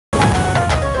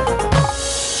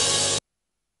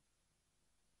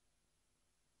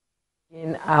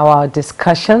In our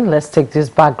discussion, let's take this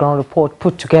background report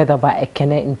put together by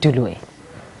Ekene Ndulue.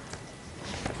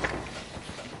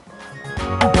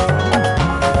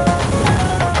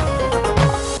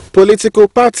 Political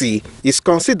party is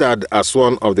considered as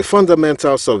one of the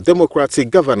fundamentals of democratic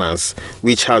governance,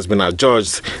 which has been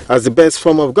adjudged as the best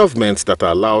form of government that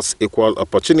allows equal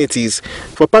opportunities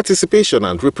for participation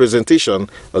and representation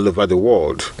all over the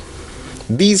world.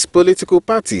 These political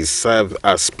parties serve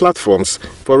as platforms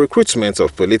for recruitment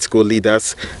of political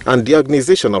leaders and the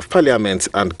organization of parliament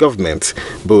and government,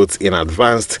 both in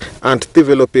advanced and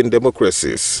developing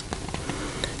democracies.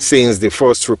 Since the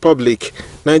First Republic,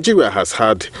 Nigeria has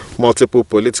had multiple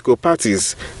political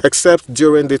parties, except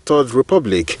during the Third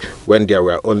Republic, when there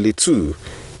were only two,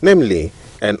 namely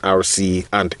NRC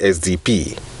and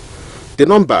SDP. The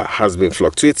number has been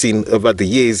fluctuating over the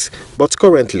years, but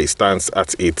currently stands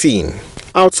at 18.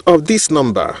 Out of this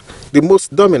number, the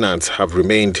most dominant have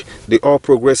remained the All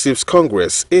Progressives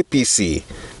Congress, APC,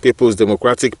 People's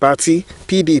Democratic Party,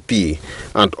 PDP,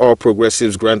 and All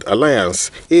Progressives Grand Alliance,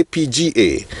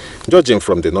 APGA, judging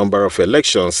from the number of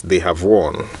elections they have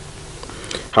won.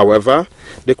 However,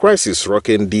 the crisis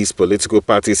rocking these political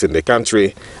parties in the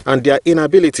country and their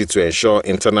inability to ensure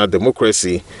internal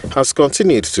democracy has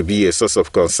continued to be a source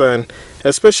of concern,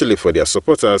 especially for their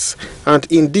supporters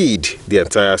and indeed the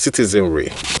entire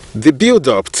citizenry. The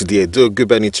build-up to the Edo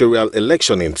gubernatorial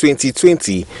election in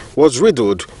 2020 was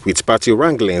riddled with party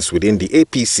wranglings within the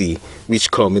APC, which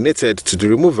culminated to the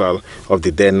removal of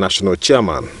the then national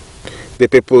chairman. The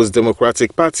People's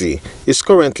Democratic Party is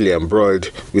currently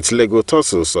embroiled with legal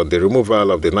tussles on the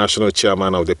removal of the national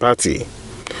chairman of the party,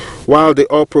 while the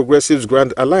All Progressives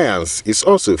Grand Alliance is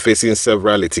also facing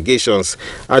several litigations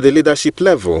at the leadership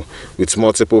level, with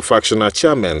multiple factional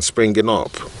chairmen springing up.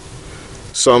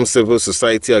 Some civil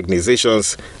society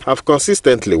organizations have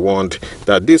consistently warned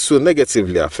that this will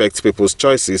negatively affect people's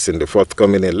choices in the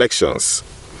forthcoming elections.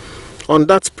 On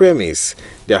that premise,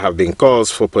 there have been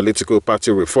calls for political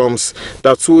party reforms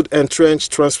that would entrench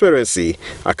transparency,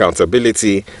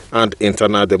 accountability, and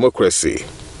internal democracy.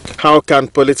 How can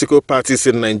political parties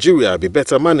in Nigeria be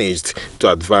better managed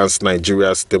to advance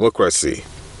Nigeria's democracy?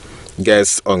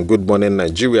 Guests on Good Morning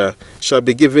Nigeria shall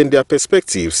be given their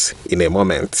perspectives in a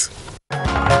moment.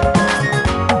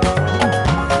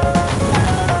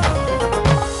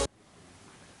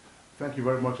 Thank you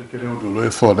very much, Ekene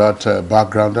Ndulue, for that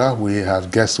backgrounder. We have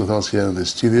guests with us here in the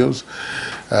studios.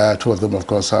 Two of them, of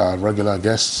course, are regular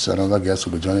guests. Another guest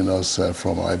will be joining us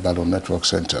from our Ibadan Network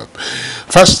Center.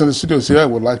 First in the studios here, I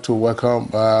would like to welcome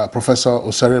Professor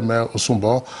Osereme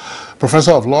Osumbo,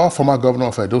 Professor of Law, former Governor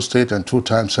of Edo State and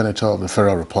two-time Senator of the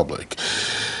Federal Republic.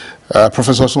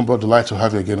 Professor Osumbo, delighted to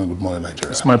have you again on Good Morning Nigeria.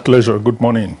 It's my pleasure. Good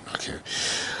morning. Okay.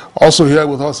 Also here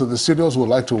with us in the studios, we'd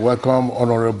like to welcome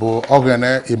Honorable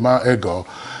Ogene Ima Ego.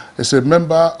 He's a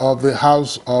member of the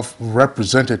House of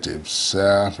Representatives,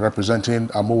 representing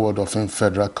Amuwo Odofin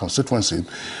Federal Constituency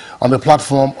on the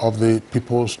platform of the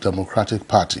People's Democratic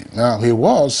Party. Now, he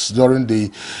was, during the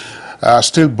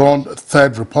stillborn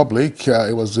Third Republic,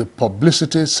 he was the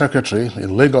Publicity Secretary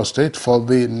in Lagos State for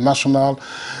the National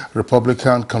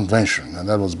Republican Convention, and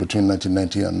that was between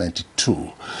 1990 and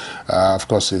 92. Of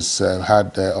course, he's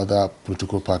had other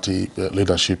political party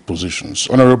leadership positions.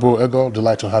 Honorable Ego,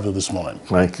 delighted to have you this morning.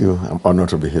 Thank you. I'm honored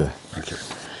to be here. Thank you.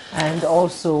 And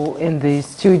also in the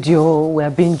studio, we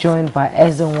are being joined by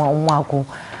Ezenwa Nwagu,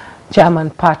 Chairman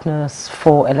Partners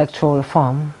for Electoral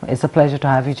Reform. It's a pleasure to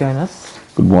have you join us.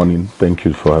 Good morning. Thank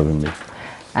you for having me.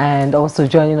 And also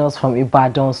joining us from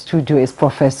Ibadan studio is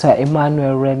Professor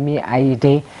Emmanuel Remi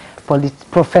Ayide,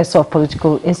 Professor of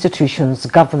Political Institutions,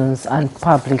 Governance and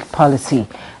Public Policy,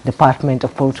 Department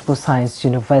of Political Science,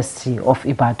 University of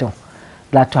Ibadan.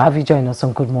 Glad to have you join us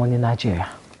on Good Morning Nigeria.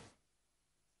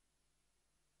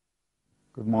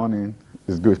 Good morning.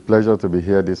 It's a great pleasure to be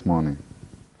here this morning.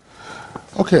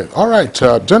 Okay, all right,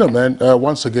 gentlemen,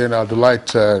 once again, I'd delight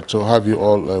to have you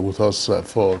all with us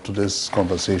for today's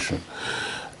conversation.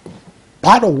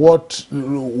 Part of what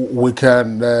we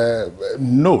can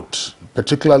note,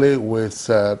 particularly with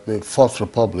the Fourth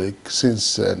Republic,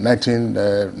 since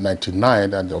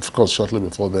 1999, and of course shortly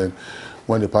before then,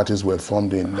 when the parties were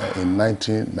formed in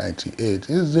 1998,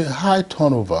 is the high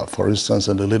turnover, for instance,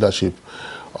 in the leadership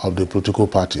of the political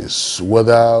parties,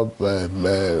 whether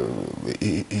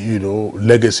you know,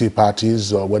 legacy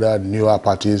parties or whether newer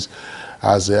parties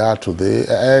as they are today.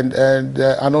 And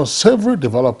an unsavory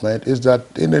development is that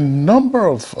in a number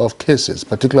of cases,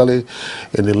 particularly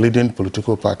in the leading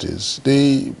political parties,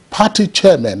 the party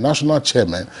chairman, national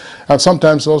chairman, and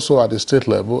sometimes also at the state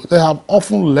level, they have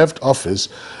often left office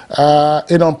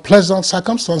in unpleasant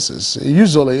circumstances,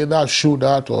 usually either shooed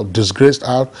out or disgraced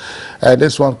out. And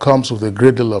this one comes with a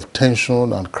great deal of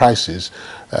tension and crisis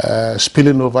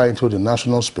spilling over into the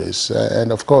national space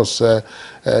and of course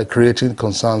creating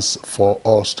concerns for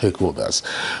all stakeholders.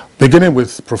 Beginning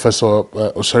with Professor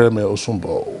Osereme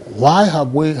Osumbo, why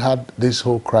have we had this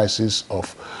whole crisis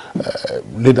of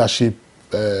leadership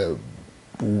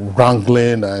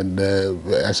wrangling and,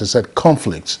 as I said,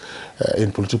 conflicts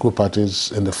in political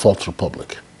parties in the Fourth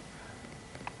Republic?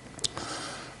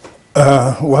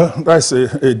 Well, that's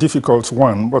a difficult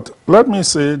one, but let me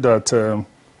say that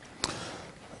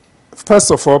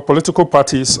first of all, political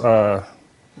parties are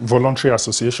voluntary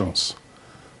associations,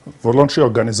 voluntary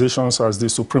organizations, as the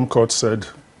Supreme Court said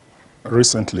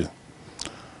recently.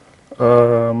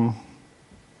 And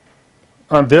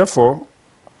therefore,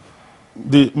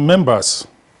 the members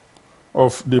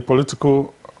of the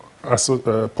political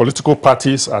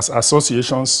parties as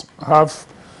associations have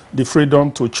the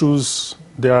freedom to choose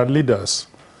their leaders,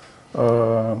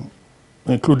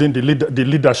 including the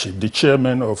leadership, the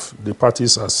chairman of the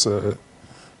parties, as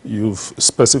you've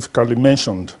specifically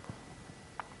mentioned.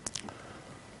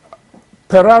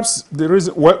 Perhaps the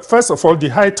reason, well, first of all, the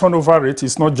high turnover rate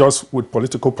is not just with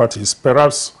political parties.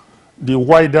 Perhaps the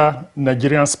wider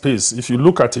Nigerian space, if you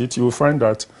look at it, you will find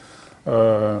that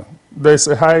there's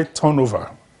a high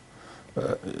turnover,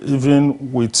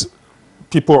 even with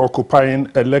people occupying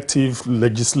elective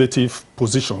legislative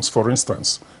positions, for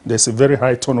instance. There's a very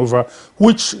high turnover,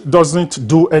 which doesn't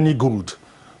do any good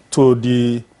to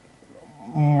the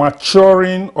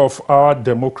maturing of our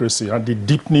democracy and the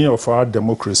deepening of our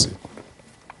democracy.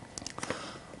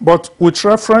 But with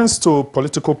reference to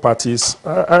political parties,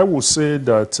 I would say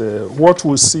that what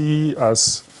we see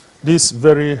as this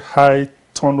very high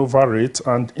turnover rate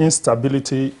and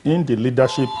instability in the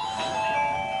leadership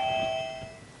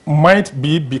might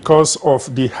be because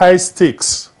of the high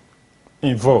stakes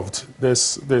involved.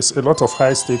 There's a lot of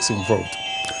high stakes involved.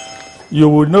 You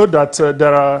will know that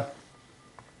there are,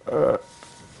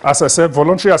 as I said,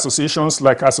 voluntary associations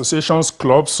like associations,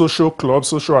 clubs, social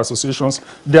associations.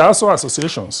 They are also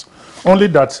associations, only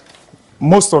that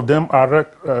most of them are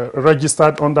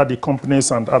registered under the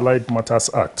Companies and Allied Matters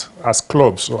Act as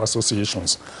clubs or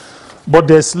associations. But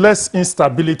there's less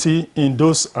instability in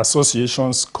those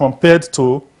associations compared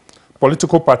to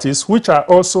political parties, which are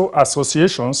also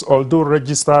associations, although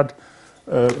registered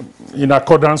in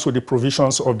accordance with the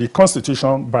provisions of the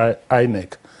Constitution by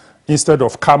INEC, instead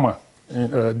of CAMA,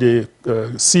 the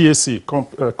CAC,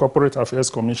 Corporate Affairs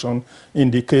Commission,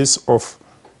 in the case of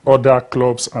other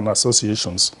clubs and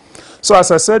associations. So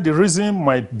as I said, the reason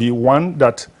might be one,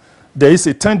 that there is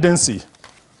a tendency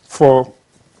for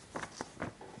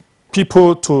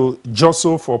people to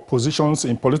jostle for positions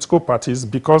in political parties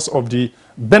because of the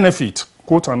benefit,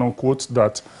 quote and unquote,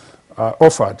 that are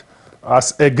offered,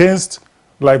 as against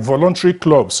like voluntary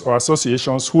clubs or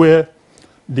associations where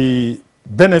the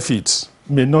benefits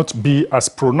may not be as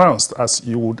pronounced as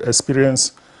you would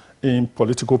experience in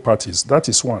political parties. That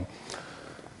is one.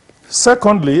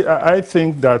 Secondly, I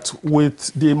think that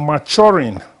with the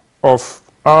maturing of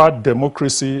our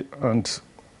democracy and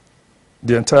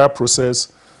the entire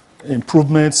process,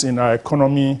 improvements in our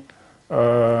economy,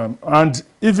 and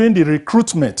even the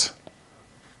recruitment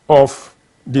of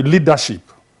the leadership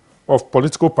of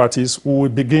political parties, we will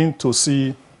begin to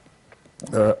see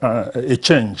a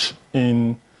change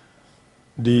in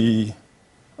the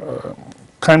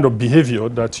kind of behavior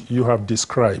that you have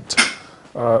described.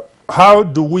 How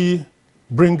do we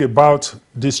bring about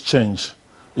this change?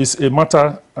 Is a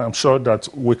matter, I'm sure, that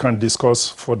we can discuss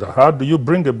further. How do you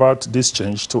bring about this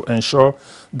change to ensure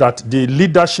that the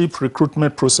leadership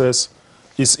recruitment process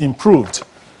is improved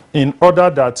in order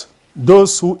that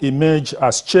those who emerge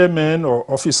as chairmen or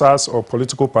officers or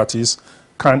political parties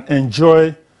can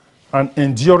enjoy an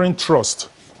enduring trust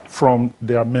from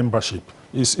their membership?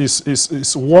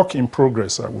 It's work in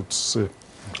progress, I would say.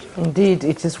 Indeed,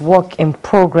 it is work in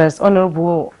progress.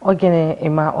 Honorable Ogene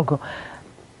Emma Ogo,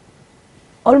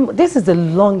 this is the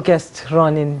longest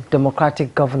running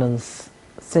democratic governance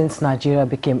since Nigeria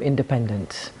became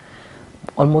independent,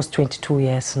 almost 22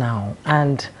 years now.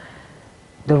 And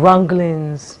the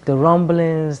wranglings, the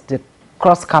rumblings, the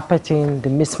cross-carpeting, the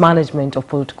mismanagement of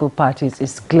political parties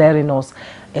is glaring us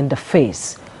in the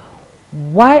face.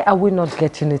 Why are we not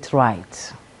getting it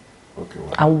right? Okay,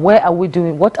 well. And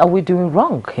what are we doing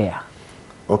wrong here?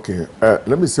 Okay,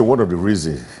 let me say one of the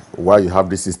reasons why you have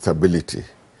this instability,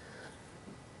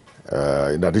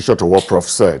 in addition to what Prof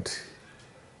said,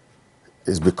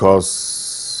 is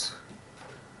because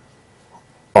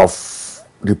of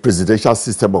the presidential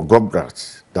system of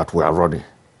government that we are running.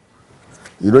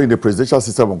 You know, in the presidential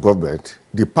system of government,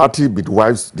 the party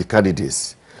midwives the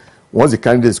candidates. Once the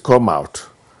candidates come out,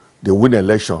 they win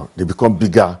election, they become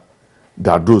bigger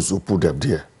than those who put them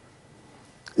there.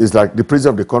 It's like the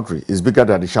president of the country is bigger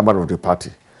than the chairman of the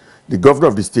party. The governor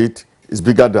of the state is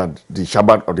bigger than the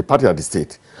chairman of the party at the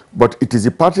state. But it is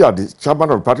the party at the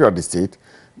chairman of the party at the state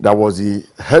that was the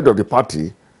head of the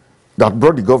party that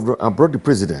brought the governor and brought the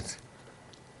president.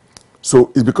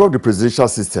 So it's because of the presidential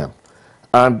system.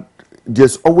 And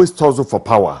there's always tussle for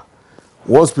power.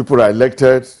 Once people are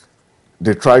elected,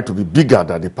 they try to be bigger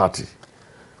than the party.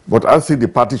 But I think the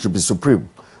party should be supreme.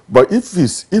 But if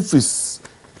it's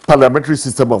parliamentary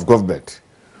system of government,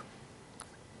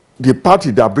 the party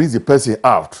that brings the person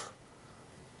out,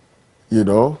 you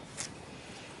know,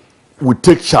 will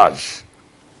take charge,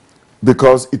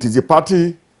 because it is the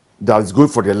party that is going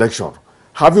for the election.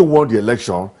 Having won the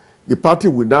election, the party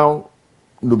will now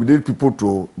nominate people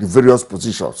to the various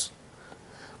positions.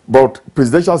 But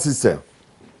presidential system,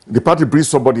 the party brings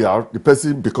somebody out, the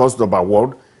person becomes number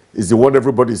one, is the one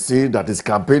everybody is saying that is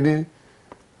campaigning.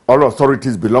 All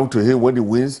authorities belong to him when he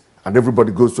wins, and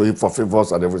everybody goes to him for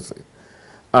favors and everything.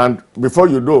 And before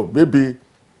you know, maybe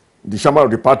the chairman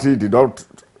of the party did not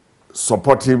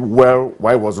support him well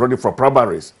while he was running for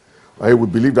primaries. Or he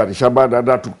would believe that the chairman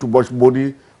either took too much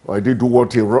money or he didn't do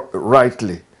what he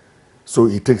rightly. So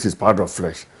he takes his pound of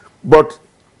flesh. But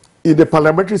in the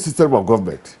parliamentary system of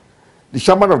government, the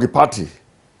chairman of the party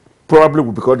probably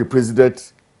will become the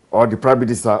president or the prime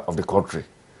minister of the country.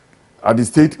 And the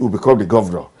state will become the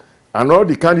governor. And all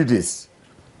the candidates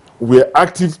were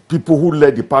active people who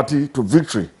led the party to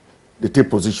victory. They take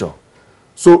position.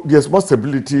 So there's more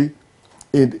stability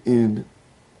in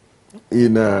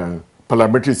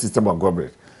parliamentary system of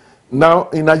government. Now,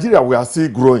 in Nigeria, we are still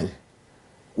growing.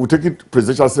 We're taking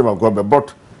presidential system of government,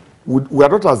 but we are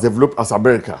not as developed as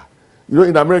America. You know,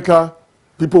 in America,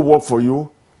 people work for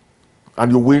you, and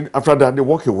you win. After that, they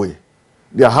walk away.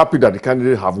 They are happy that the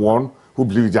candidate have won, who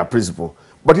believe in their principle.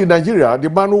 But in Nigeria, the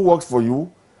man who works for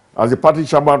you, as a party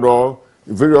chairman or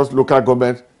various local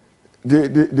government, they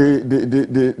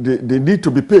need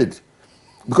to be paid,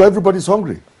 because everybody is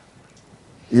hungry.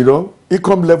 You know,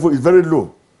 income level is very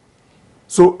low.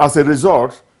 So as a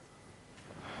result,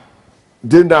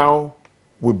 they now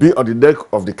will be on the neck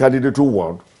of the candidate who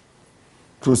won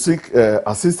to seek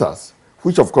assistance,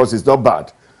 which of course is not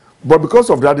bad. But because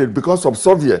of that, it becomes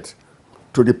subservient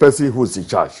to the person who is in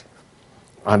charge.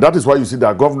 And that is why you see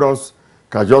that governors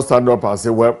can just stand up and say,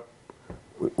 well,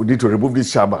 we need to remove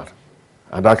this chairman,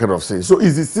 and that kind of thing. So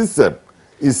it's the system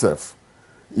itself.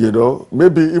 You know,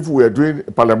 maybe if we were doing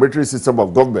a parliamentary system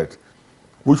of government,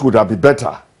 which would have been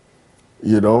better,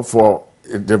 you know, for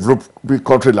a developing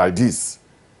country like this,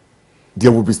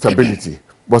 there will be stability.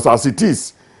 But as it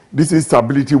is, this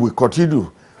instability will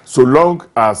continue so long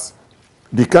as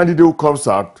the candidate who comes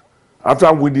out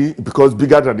after winning becomes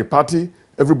bigger than the party.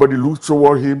 Everybody looks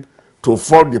toward him to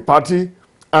fund the party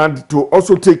and to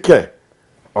also take care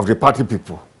of the party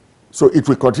people. So it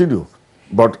will continue.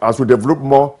 But as we develop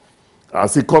more,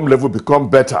 as income level become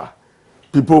better,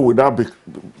 people will now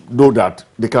know that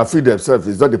they can feed themselves.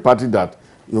 It's not the party that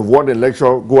you've won the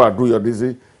election, go and do your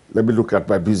busy, let me look at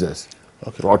my business.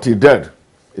 Okay. So until then,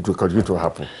 it will continue to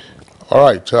happen. All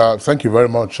right. Thank you very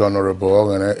much, Honorable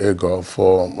Ogene Ego,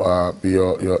 for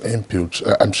your input.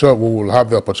 I'm sure we will have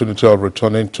the opportunity of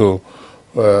returning to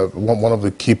one of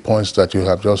the key points that you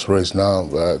have just raised now,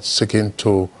 seeking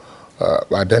to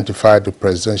identify the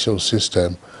presidential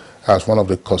system as one of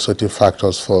the causative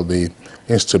factors for the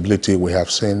instability we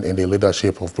have seen in the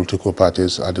leadership of political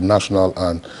parties at the national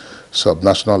and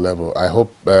subnational level. I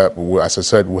hope, as I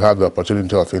said, we have the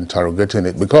opportunity of interrogating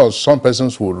it, because some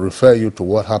persons will refer you to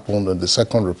what happened in the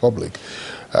Second Republic,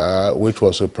 which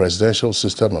was a presidential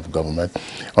system of government.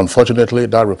 Unfortunately,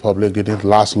 that republic didn't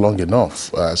last long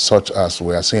enough, such as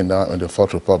we are seeing now in the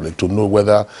Fourth Republic, to know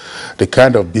whether the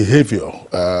kind of behavior,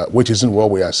 which isn't what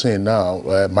we are seeing now,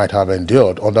 might have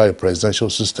endured under a presidential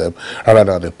system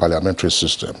rather than a parliamentary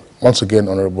system. Once again,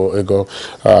 Honorable Ego,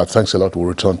 thanks a lot. We'll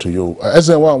return to you.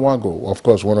 SN11 Mago, of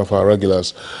course, one of our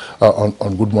regulars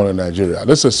on Good Morning Nigeria.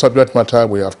 This is a subject matter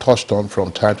we have touched on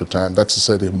from time to time. That's to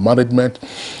say the management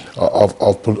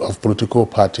of political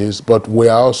parties, but we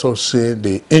are also seeing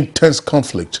the intense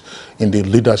conflict in the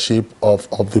leadership of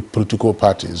the political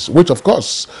parties, which of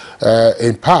course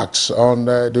impacts on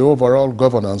the overall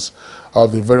governance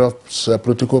of the various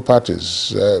political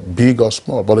parties, big or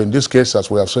small. But in this case, as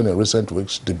we have seen in recent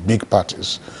weeks, the big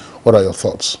parties. What are your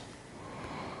thoughts?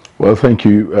 Well, thank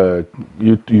you.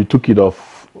 You took it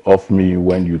off me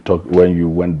when you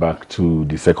went back to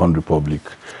the Second Republic.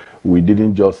 We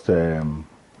didn't just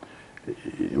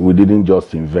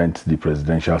invent the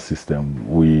presidential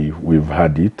system. We've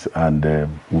had it, and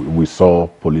we saw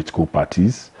political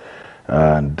parties,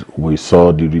 and we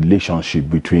saw the relationship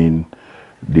between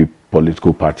the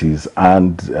political parties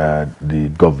and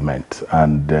the government,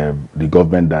 and the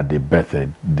government that they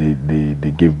birthed,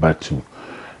 they gave birth to.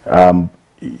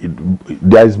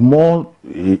 There is more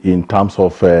in terms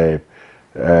of our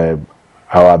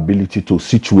ability to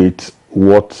situate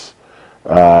what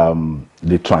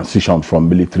the transition from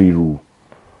military rule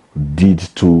did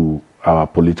to our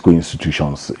political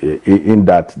institutions, in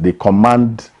that the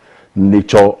command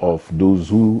nature of those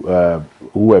who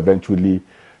eventually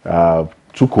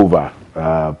took over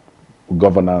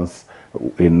governance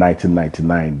in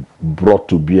 1999 brought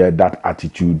to bear that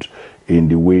attitude in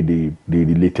the way they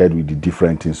related with the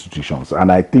different institutions.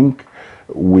 And I think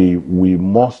we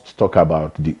must talk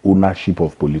about the ownership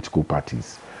of political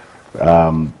parties,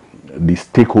 the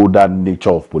stakeholder nature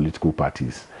of political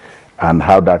parties, and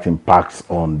how that impacts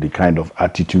on the kind of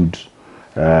attitude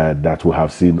that we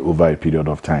have seen over a period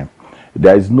of time.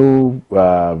 There is no,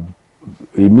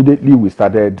 immediately we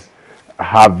started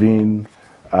having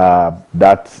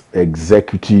that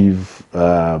executive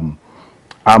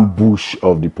ambush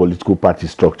of the political party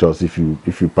structures, if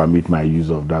you permit my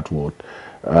use of that word.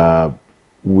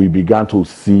 We began to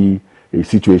see a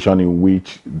situation in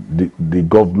which the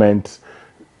government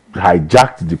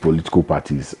hijacked the political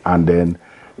parties and then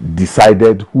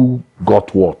decided who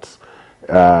got what.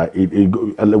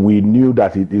 We knew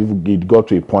that it got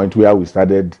to a point where we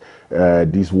started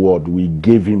this word, we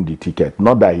gave him the ticket,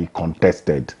 not that he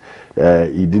contested.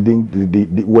 He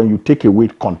didn't. When you take away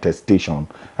contestation,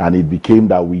 and it became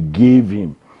that we gave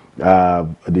him,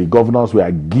 the governors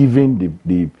were giving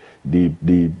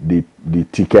the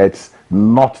tickets,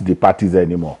 not the parties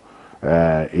anymore.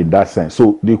 In that sense,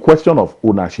 so the question of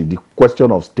ownership, the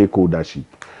question of stakeholdership,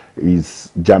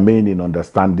 is germane in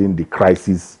understanding the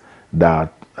crisis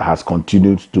that has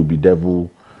continued to bedevil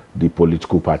the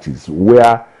political parties,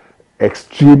 where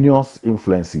extraneous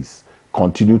influences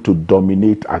continue to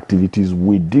dominate activities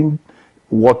within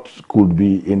what could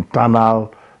be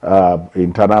internal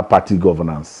party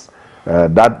governance.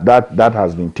 That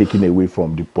has been taken away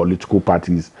from the political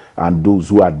parties and those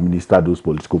who administer those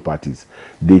political parties.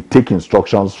 They take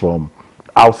instructions from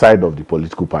outside of the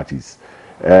political parties.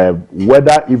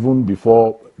 Whether even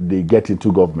before they get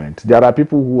into government, there are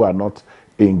people who are not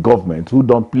in government, who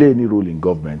don't play any role in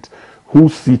government, who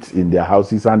sit in their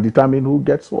houses and determine who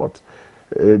gets what,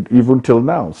 even till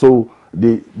now. So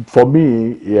for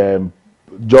me,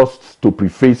 just to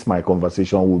preface my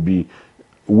conversation would be,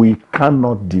 we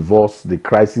cannot divorce the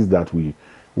crisis that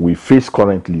we face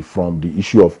currently from the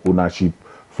issue of ownership,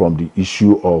 from the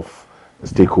issue of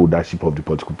stakeholdership of the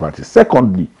political parties.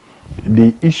 Secondly,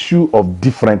 the issue of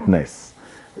differentness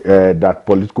that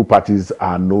political parties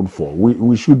are known for.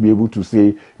 We should be able to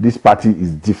say this party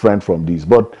is different from this.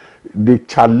 But the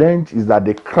challenge is that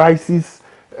the crisis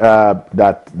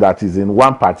that is in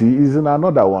one party is in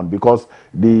another one, because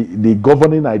the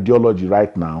governing ideology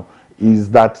right now is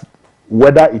that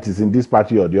whether it is in this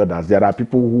party or the others, there are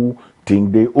people who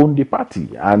think they own the party,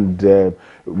 and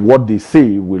what they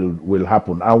say will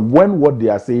happen. And when what they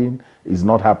are saying is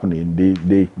not happening,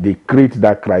 they create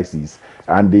that crisis,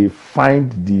 and they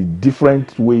find the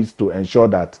different ways to ensure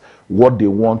that what they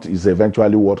want is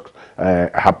eventually what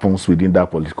happens within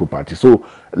that political party. So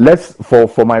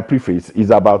for my preface, is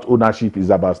about ownership, is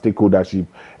about stakeholdership,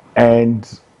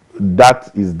 and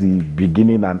that is the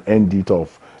beginning and end it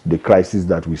of the crisis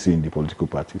that we see in the political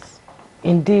parties.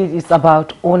 Indeed, it's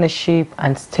about ownership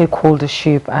and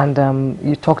stakeholdership, and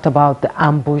you talked about the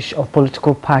ambush of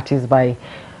political parties by,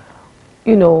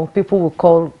 people will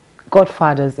call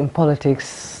godfathers in politics,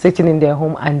 sitting in their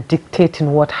home and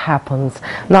dictating what happens.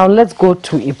 Now let's go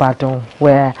to Ibadan,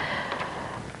 where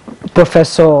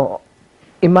Professor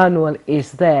Emmanuel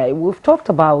is there. We've talked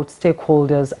about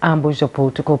stakeholders, ambush of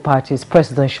political parties,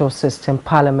 presidential system,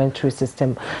 parliamentary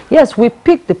system. Yes, we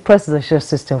picked the presidential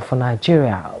system for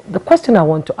Nigeria. The question I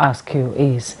want to ask you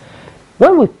is,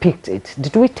 When we picked it,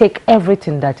 did we take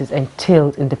everything that is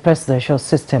entailed in the presidential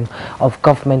system of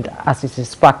government as it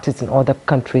is practiced in other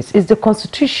countries? Is the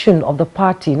constitution of the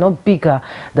party not bigger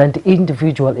than the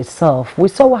individual itself? We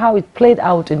saw how it played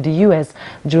out in the US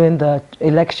during the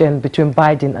election between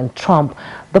Biden and Trump.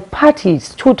 The party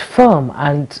stood firm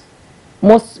and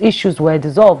most issues were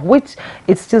dissolved, which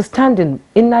is still standing.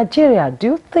 In Nigeria, do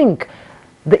you think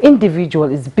the individual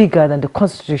is bigger than the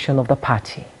constitution of the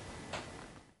party?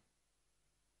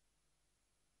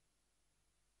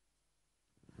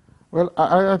 Well,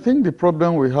 I think the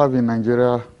problem we have in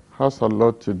Nigeria has a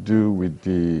lot to do with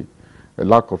the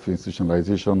lack of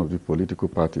institutionalization of the political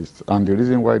parties. And the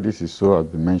reason why this is so has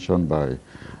been mentioned by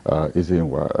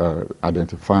Izinwa,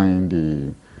 identifying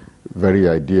the very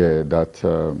idea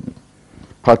that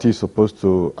party is supposed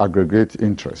to aggregate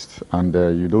interest, and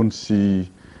you don't see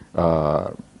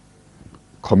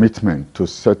commitment to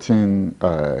certain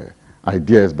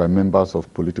ideas by members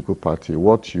of political party.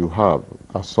 What you have,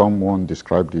 as someone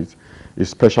described it, is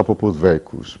special purpose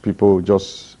vehicles. People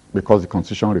just, because the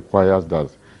constitution requires that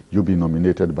you be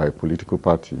nominated by a political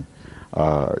party,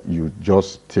 you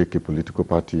just take a political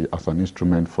party as an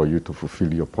instrument for you to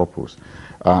fulfill your purpose.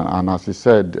 And as he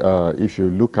said, if you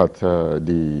look at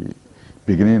the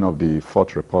beginning of the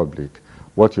Fourth Republic,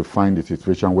 what you find is a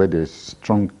situation where there's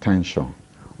strong tension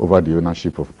over the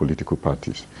ownership of political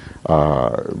parties.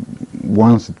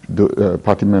 Once the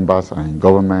party members are in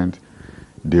government,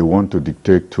 they want to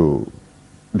dictate to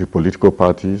the political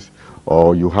parties,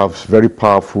 or you have very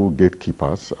powerful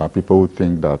gatekeepers, people who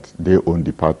think that they own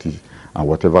the party and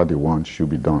whatever they want should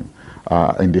be done.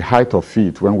 In the height of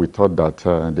it, when we thought that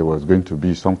there was going to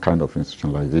be some kind of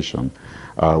institutionalization,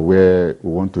 where we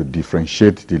want to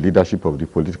differentiate the leadership of the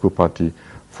political party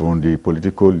from the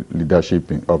political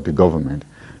leadership of the government,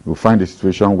 we find a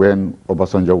situation when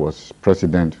Obasanjo was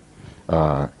president,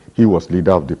 he was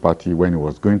leader of the party. When he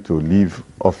was going to leave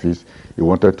office, he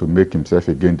wanted to make himself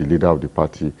again the leader of the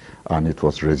party, and it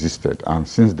was resisted. And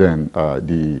since then,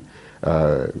 the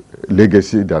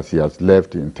legacy that he has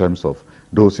left in terms of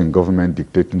those in government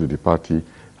dictating to the party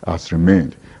has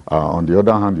remained. On the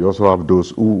other hand, you also have those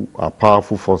who are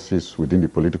powerful forces within the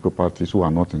political parties who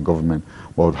are not in government,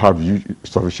 but have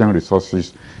sufficient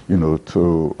resources,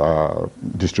 to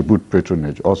distribute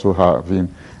patronage, also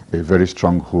having a very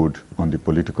strong hold on the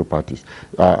political parties.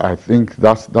 I think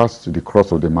that's the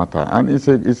crux of the matter, and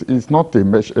it's not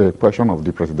a question of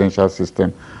the presidential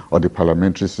system or the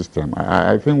parliamentary system.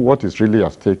 I think what is really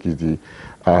at stake is the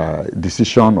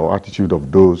decision or attitude of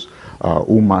those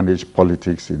who manage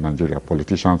politics in Nigeria,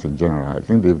 politicians in general. I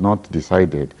think they've not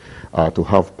decided to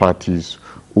have parties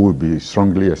who will be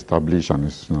strongly established and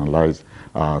institutionalized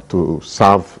to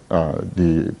serve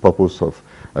the purpose of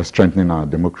strengthening our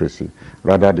democracy.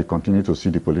 Rather, they continue to see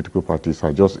the political parties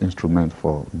as just instruments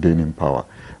for gaining power.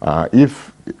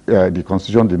 If the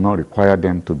constitution did not require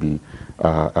them to be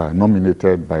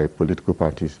nominated by political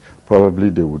parties, probably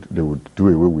they would do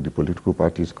away with the political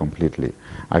parties completely.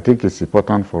 I think it's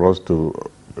important for us to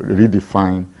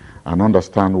redefine and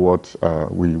understand what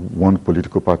we want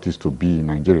political parties to be in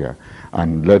Nigeria,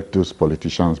 and let those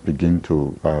politicians begin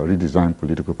to redesign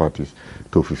political parties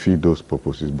to fulfill those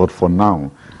purposes. But for now,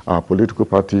 political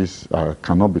parties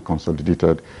cannot be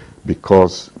consolidated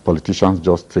because politicians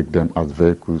just take them as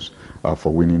vehicles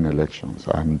for winning elections.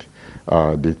 And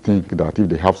they think that if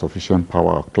they have sufficient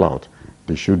power or clout,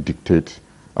 they should dictate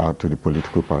to the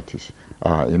political parties.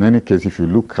 In any case, if you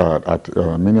look at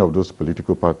many of those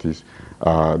political parties,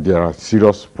 there are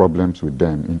serious problems with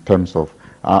them in terms of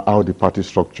how the party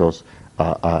structures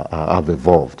have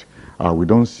evolved. We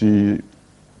don't see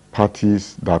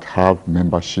parties that have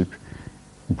membership,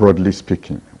 broadly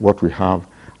speaking. What we have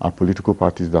are political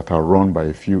parties that are run by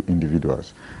a few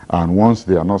individuals. And once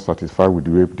they are not satisfied with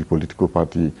the way the political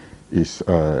party is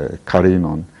carrying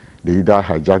on, they either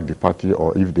hijack the party,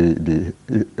 or if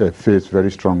they face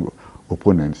very strong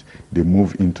opponents, they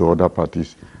move into other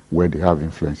parties where they have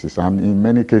influences. And in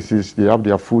many cases, they have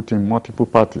their foot in multiple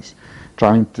parties,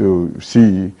 trying to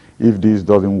see if this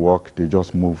doesn't work, they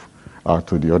just move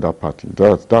to the other party.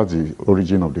 That's the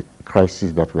origin of the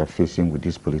crisis that we are facing with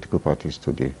these political parties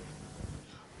today.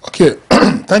 Okay,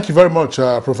 thank you very much,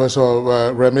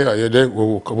 Professor Remi Ayede.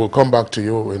 We'll come back to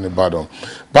you in Ibadan.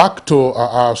 Back to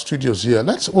our studios here.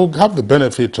 We'll have the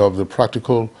benefit of the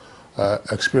practical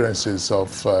experiences of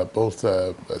both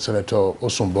Senator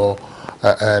Osumbo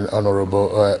and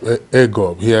Honorable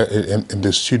Ego here in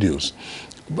the studios.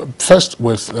 First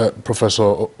with Professor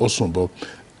Osumbo.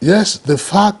 Yes, the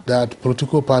fact that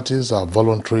political parties are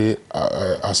voluntary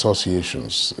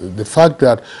associations, the fact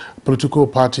that political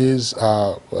parties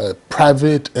are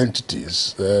private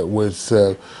entities with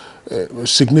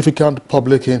significant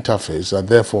public interface and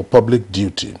therefore public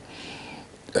duty.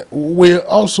 We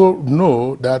also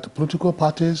know that political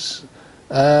parties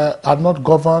are not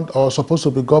governed or supposed to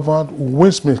be governed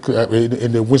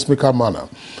in a whimsical manner.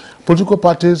 Political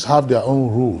parties have their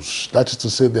own rules. That is to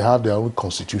say, they have their own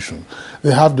constitution.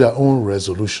 They have their own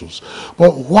resolutions.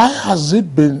 But why has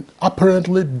it been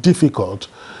apparently difficult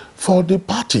for the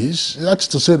parties, that's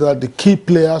to say that the key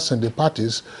players in the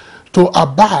parties, to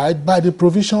abide by the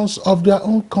provisions of their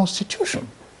own constitution?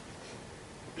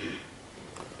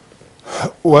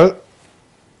 Well,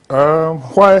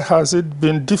 why has it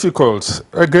been difficult?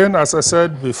 Again, as I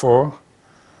said before,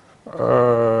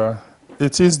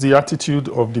 it is the attitude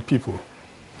of the people.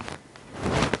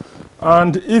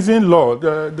 And even law,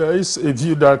 there is a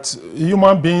view that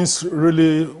human beings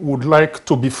really would like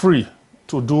to be free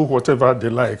to do whatever they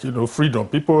like, you know, freedom.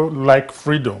 People like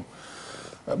freedom.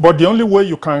 But the only way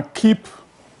you can keep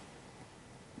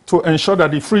to ensure that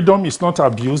the freedom is not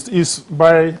abused is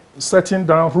by setting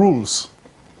down rules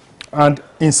and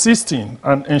insisting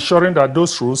and ensuring that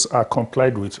those rules are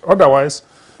complied with. Otherwise,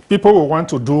 people will want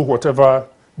to do whatever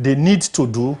they need to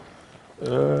do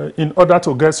in order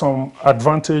to get some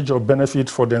advantage or benefit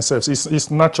for themselves. It's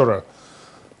natural.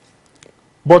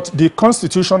 But the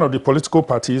constitution of the political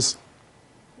parties,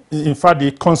 in fact,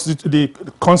 the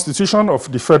constitution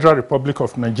of the Federal Republic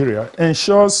of Nigeria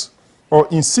ensures or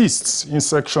insists in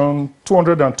section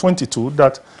 222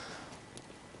 that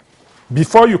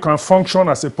before you can function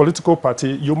as a political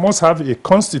party, you must have a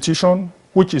constitution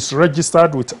which is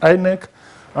registered with INEC,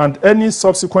 and any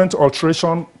subsequent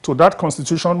alteration to that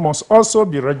constitution must also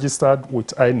be registered with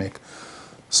INEC.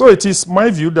 So it is my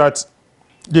view that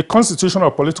the constitution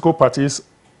of political parties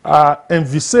are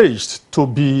envisaged to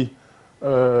be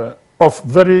of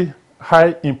very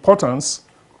high importance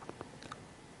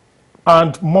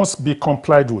and must be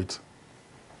complied with.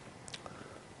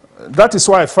 That is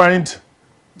why I find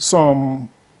some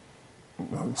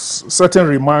certain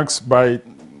remarks by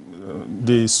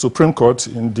the Supreme Court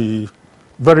in the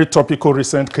very topical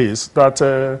recent case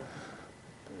that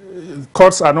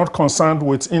courts are not concerned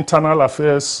with internal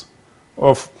affairs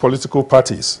of political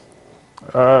parties.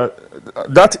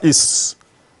 That is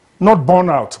not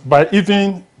borne out by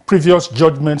even previous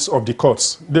judgments of the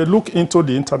courts. They look into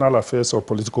the internal affairs of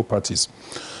political parties.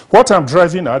 What I'm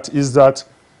driving at is that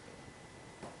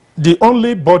the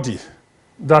only body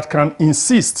that can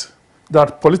insist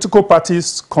that political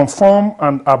parties conform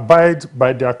and abide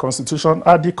by their constitution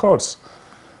are the courts.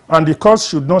 And the courts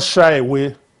should not shy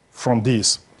away from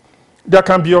this. There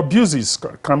can be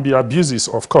abuses,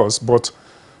 of course, but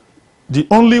the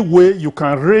only way you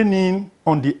can rein in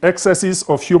on the excesses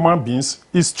of human beings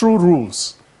is through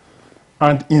rules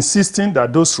and insisting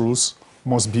that those rules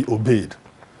must be obeyed.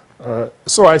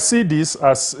 So I see this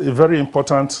as a very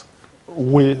important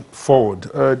way forward.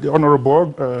 The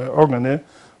Honorable Ogane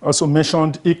also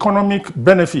mentioned economic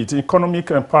benefit, economic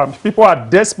empowerment. People are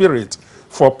desperate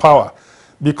for power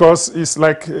because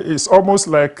it's almost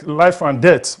like life and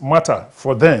death matter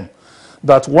for them.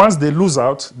 That once they lose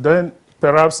out, then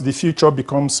perhaps the future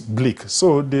becomes bleak.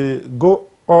 So they go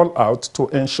all out to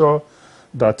ensure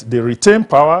that they retain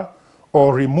power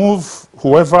or remove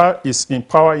whoever is in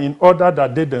power in order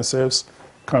that they themselves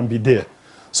can be there.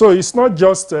 So it's not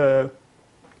just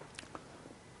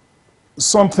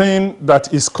something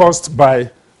that is caused by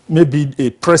maybe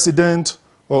a president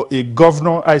or a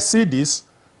governor. I see this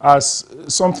as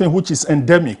something which is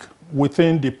endemic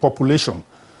within the population.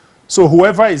 So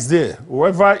whoever is there,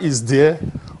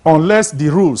 unless the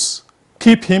rules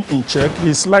keep him in check,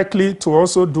 is likely to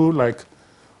also do like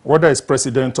whether it's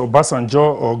President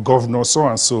Obasanjo or Governor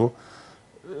so-and-so.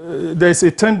 There is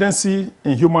a tendency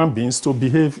in human beings to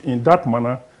behave in that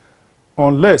manner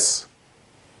unless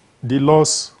the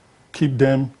laws keep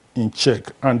them in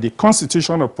check. And the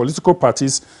constitution of political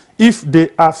parties, if they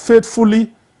are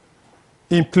faithfully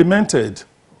implemented,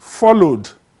 followed,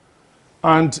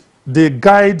 and they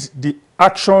guide the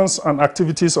actions and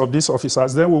activities of these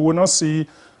officers, then we will not see,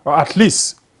 or at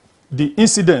least the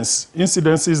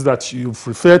incidences that you've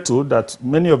referred to, that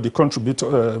many of the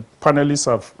panelists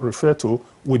have referred to,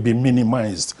 will be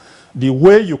minimized. The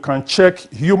way you can check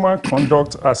human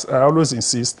conduct, as I always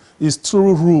insist, is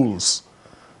through rules.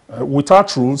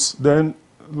 Without rules, then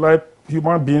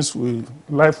human beings'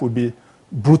 life will be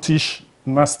brutish,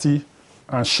 nasty,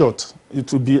 and short.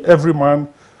 It will be every man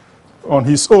on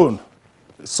his own,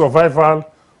 survival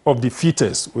of the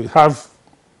fittest.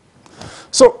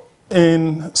 So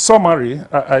in summary,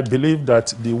 I believe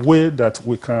that the way that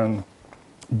we can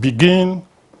begin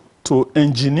to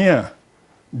engineer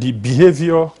the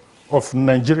behavior of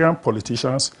Nigerian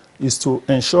politicians is to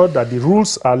ensure that the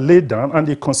rules are laid down and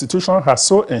the Constitution has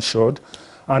so ensured,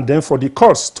 and then for the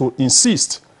courts to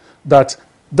insist that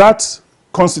that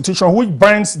Constitution which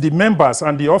binds the members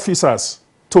and the officers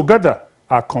together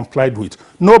are complied with.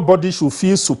 Nobody should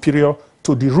feel superior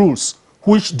to the rules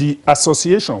which the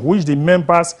association, which the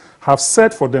members have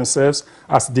set for themselves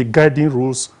as the guiding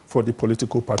rules for the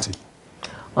political party.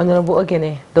 Honorable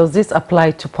Ogene, does this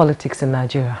apply to politics in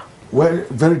Nigeria? Well,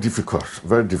 very difficult,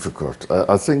 very difficult.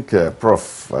 I think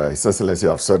Prof. His Excellency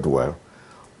have said well,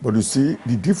 but you see,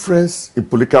 the difference in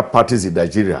political parties in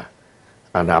Nigeria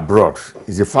and abroad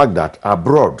is the fact that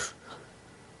abroad,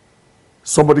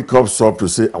 somebody comes up to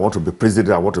say, I want to be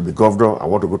president, I want to be governor, I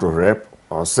want to go to rep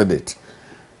or senate.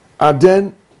 And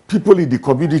then people in the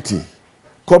community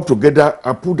come together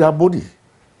and put their money.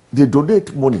 They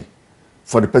donate money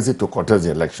for the person to contest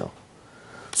the election.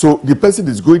 So the person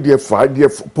is going there for idea,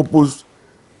 for purpose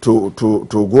to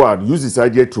go and use this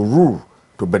idea to rule,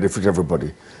 to benefit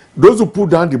everybody. Those who put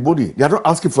down the money, they are not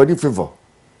asking for any favor.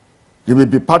 They may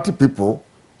be party people,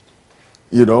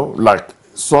 you know, like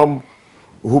some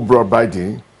who brought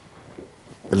Biden.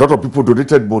 A lot of people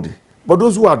donated money. But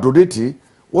those who are donating,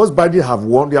 once Biden have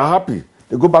won, they are happy.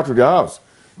 They go back to their house.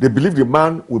 They believe the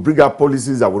man will bring out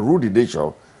policies that will rule the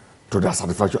nation to their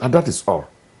satisfaction, and that is all.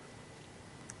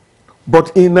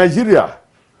 But in Nigeria,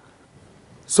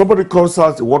 somebody comes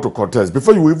out, you want to contest.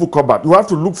 Before you even come back, you have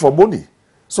to look for money.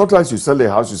 Sometimes you sell a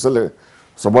house, you sell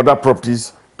some other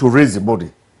properties to raise the money.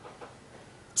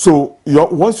 So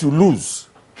once you lose,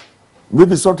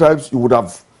 maybe sometimes you would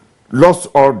have lost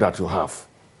all that you have.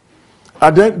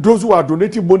 And then those who are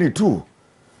donating money too,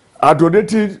 are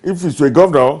donating, if it's to a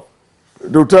governor,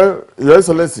 they'll tell Your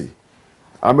Excellency,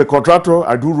 I'm a contractor,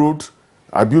 I do road,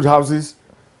 I build houses,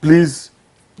 please,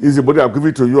 this is the money I'm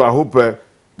giving to you. I hope the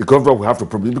governor will have to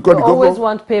problem. Because you always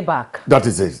want payback. That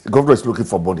is it. The governor is looking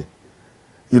for money.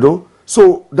 You know?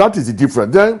 So that is the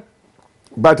difference. Then,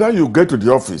 by the time you get to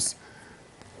the office,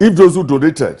 if those who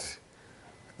donated,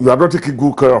 you are not taking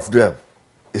good care of them,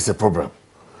 it's a problem.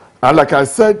 And like I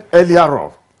said earlier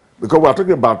on, because we are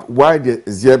talking about why there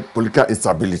is here political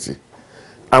instability.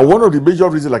 And one of the major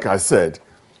reasons, like I said,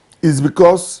 is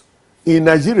because in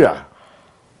Nigeria,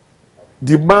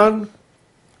 the man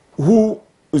who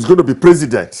is going to be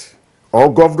president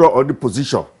or governor or the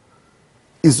position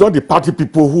is not the party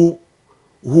people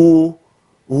who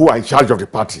are in charge of the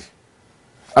party.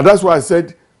 And that's why I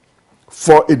said,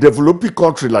 for a developing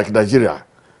country like Nigeria,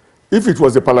 if it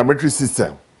was a parliamentary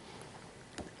system,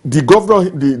 the governor,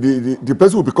 the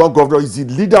person who becomes governor is the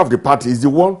leader of the party, is the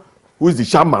one who is the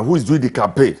chairman, who is doing the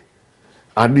campaign.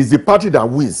 And it's the party that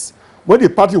wins. When the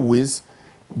party wins,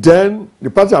 then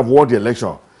the party have won the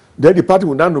election. Then the party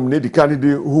will now nominate the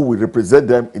candidate who will represent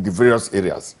them in the various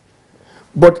areas.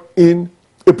 But in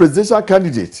a presidential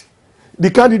candidate, the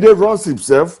candidate runs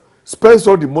himself, spends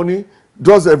all the money,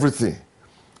 does everything.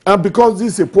 And because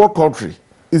this is a poor country,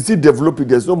 it's still developing,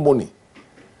 there's no money.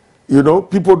 You know,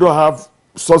 people don't have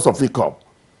source of income.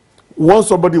 Once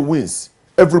somebody wins,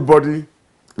 everybody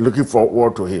looking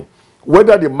forward to him.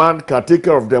 Whether the man can take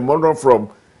care of them or not from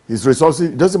his resources,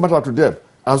 it doesn't matter to them.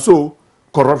 And so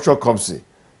corruption comes in.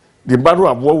 The man who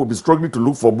have won will be struggling to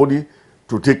look for money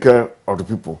to take care of the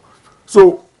people.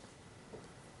 So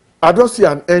I don't see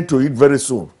an end to it very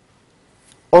soon.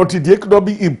 Until the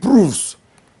economy improves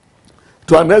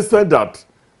to an extent that,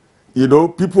 you know,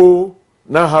 people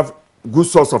now have good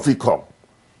source of income.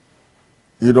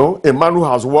 You know, a man who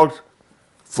has worked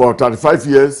for 35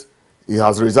 years, he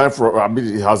has resigned from, I mean,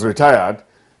 he has retired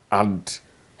and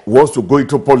wants to go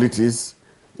into politics,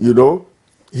 you know,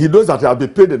 he knows that he has been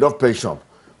paid enough pension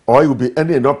or he will be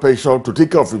earning enough pension to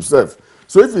take care of himself.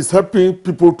 So if he's helping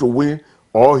people to win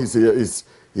or he's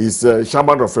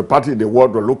chairman of a party in the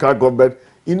world or local government,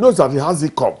 he knows that he has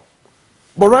income.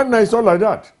 But right now, it's not like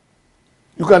that.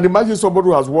 You can imagine somebody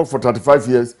who has worked for 35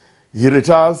 years, he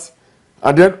retires,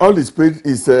 and then all he's paid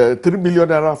is 3 million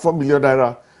naira, 4 million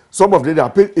naira. Some of them are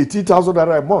paid 80,000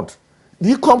 naira a month.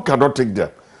 The income cannot take them.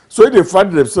 So if they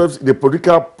find themselves in a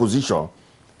political position,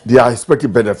 they are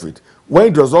expecting benefit. When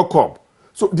it does not come,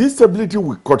 so this stability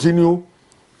will continue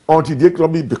until the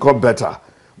economy becomes better.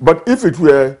 But if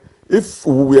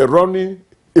we were running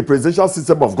a presidential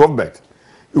system of government,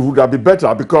 it would have been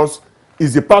better because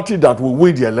it's the party that will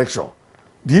win the election.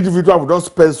 The individual will not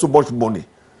spend so much money.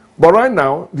 But right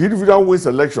now, the individual wins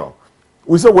election.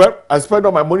 We say, well, I spend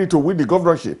all my money to win the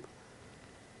governorship.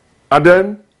 And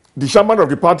then the chairman of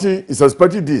the party is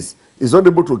expecting this. He's not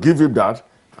able to give him that.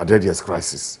 and then there's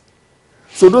crisis.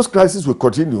 So those crises will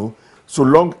continue so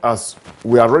long as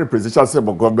we are running presidential system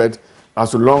of government and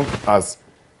so long as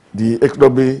the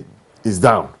economy is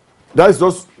down. That is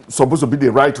just supposed to be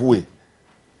the right way,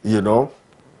 you know.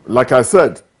 Like I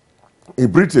said,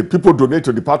 in Britain, people donate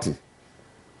to the party.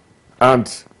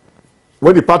 And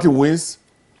when the party wins,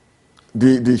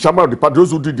 the chairman of the party,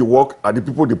 those who do the work, are the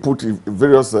people they put in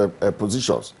various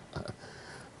positions.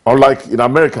 Unlike in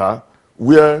America,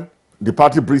 where the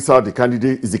party brings out the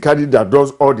candidate, is the candidate that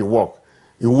does all the work.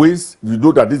 He wins, you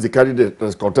know that this is the candidate that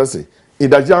is contesting. In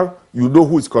Nigeria, you know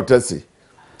who is contesting.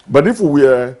 But if we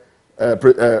were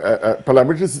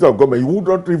parliamentary system of government, you would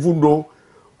not even know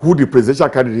who the presidential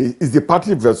candidate is. The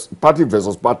party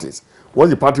versus parties. Once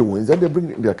the party wins, then they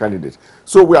bring in their candidate.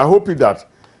 So we are hoping that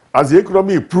as the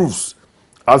economy improves,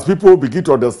 as people begin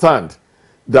to understand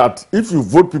that if you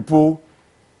vote people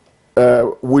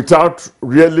without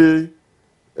really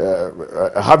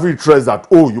having trust that,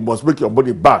 oh, you must make your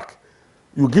money back,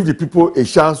 you give the people a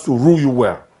chance to rule you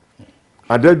well.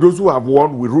 And then those who have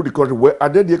won will rule the country well,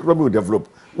 and then the economy will develop.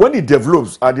 When it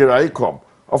develops and there are income,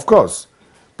 of course,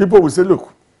 people will say,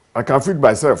 look, I can feed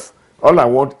myself. All I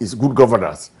want is good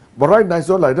governance. But right now, it's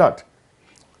not like that.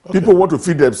 Okay. People want to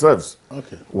feed themselves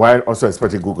while also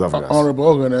expecting good governance. Honorable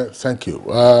Ogene, thank you.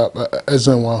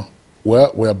 Ezenwa,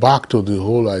 well, we're back to the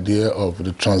whole idea of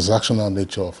the transactional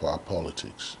nature of our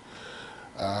politics.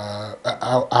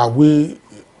 Are we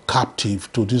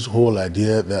captive to this whole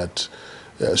idea that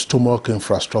stomach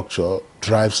infrastructure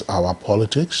drives our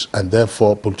politics and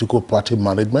therefore political party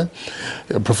management?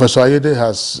 Professor Ayede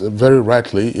has very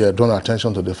rightly drawn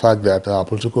attention to the fact that our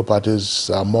political parties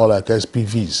are more like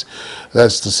SPVs.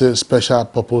 That's to say special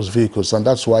purpose vehicles, and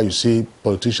that's why you see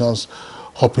politicians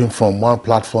hopping from one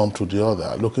platform to the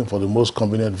other, looking for the most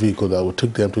convenient vehicle that will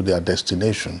take them to their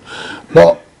destination.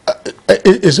 But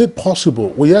is it possible?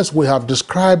 Well, yes, we have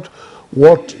described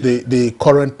what the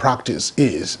current practice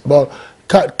is, but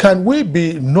can we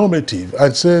be normative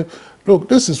and say, look,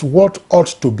 this is what ought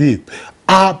to be?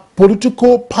 Are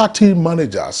political party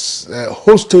managers,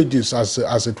 hostages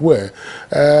as it were,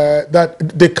 that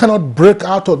they cannot break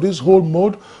out of this whole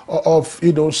mode of,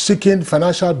 you know, seeking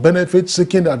financial benefits,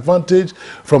 seeking advantage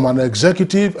from an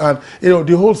executive, and, you know,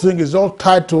 the whole thing is all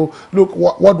tied to, look,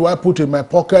 what do I put in my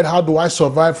pocket? How do I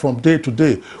survive from day to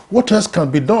day? What else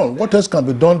can be done? What else can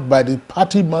be done by the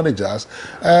party managers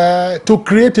to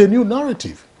create a new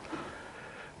narrative?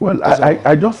 Well,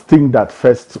 I just think that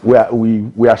first we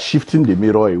are shifting the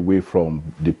mirror away from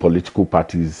the political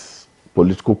party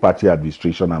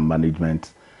administration and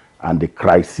management and the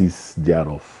crisis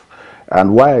thereof.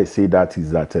 And why I say that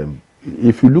is that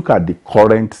if you look at the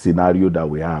current scenario that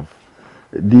we have,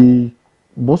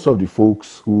 most of the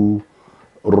folks who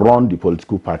run the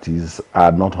political parties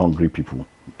are not hungry people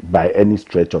by any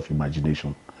stretch of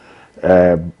imagination.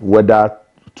 Whether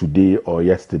today or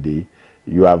yesterday,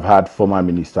 you have had former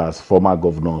ministers, former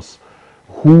governors,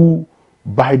 who,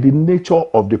 by the nature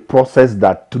of the process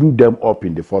that threw them up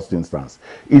in the first instance,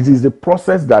 it is the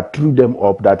process that threw them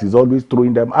up that is always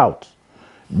throwing them out.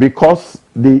 Because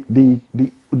the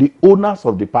owners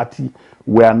of the party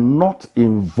were not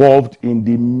involved in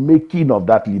the making of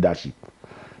that leadership.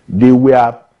 They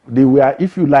were,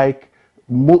 if you like,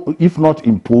 if not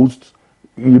imposed,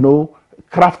 you know,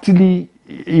 craftily,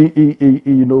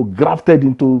 you know, grafted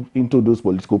into those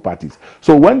political parties.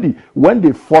 So when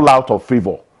they fall out of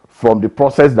favor from the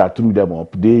process that threw them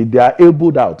up, they are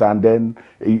elbowed out, and then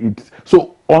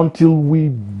so until we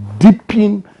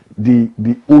deepen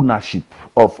the ownership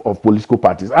of political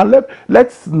parties, and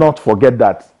let's not forget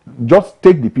that. Just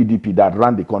take the PDP that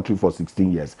ran the country for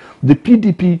 16 years. The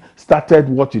PDP started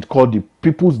what it called the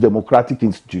People's Democratic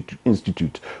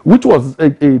Institute, which was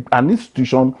an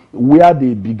institution where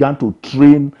they began to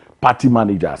train party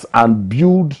managers and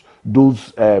build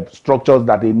those structures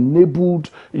that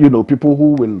enabled, you know, people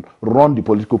who will run the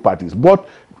political parties. But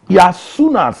as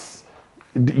soon as,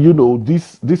 you know,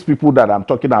 these people that I'm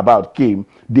talking about came,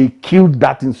 they killed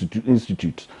that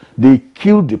institute. They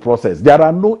killed the process. There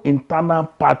are no internal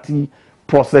party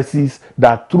processes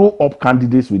that throw up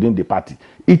candidates within the party.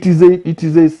 The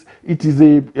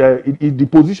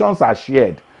positions are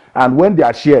shared, and when they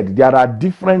are shared, there are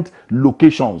different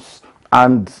locations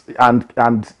and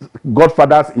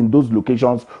godfathers in those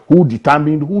locations who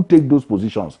determine who take those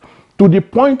positions, to the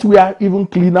point where even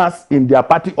cleaners in their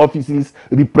party offices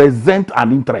represent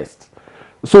an interest.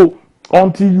 So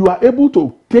until you are able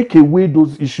to take away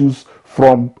those issues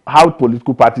from how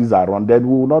political parties are run, then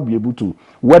we will not be able to,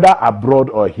 whether abroad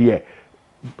or here.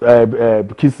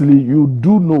 Kingsley, you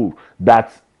do know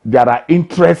that there are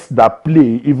interests that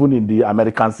play even in the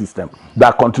American system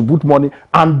that contribute money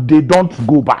and they don't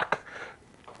go back.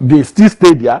 They still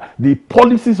stay there. The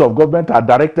policies of government are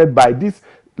directed by these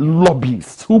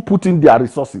lobbyists who put in their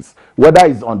resources, whether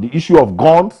it's on the issue of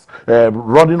guns,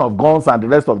 running of guns and the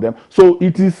rest of them. So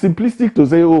it is simplistic to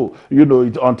say, oh, you know,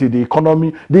 it's until the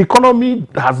economy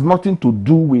has nothing to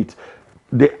do with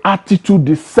the attitude,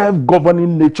 the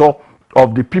self-governing nature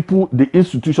of the people, the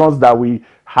institutions that we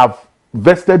have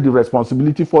vested the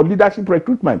responsibility for leadership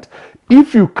recruitment.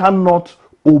 If you cannot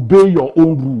obey your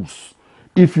own rules,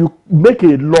 if you make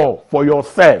a law for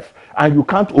yourself and you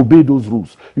can't obey those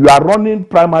rules, you are running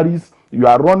primaries, you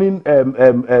are running,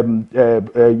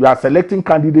 you are selecting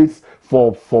candidates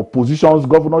for positions,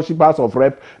 governorship, house of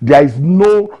rep. There is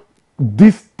no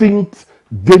distinct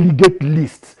delegate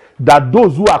list that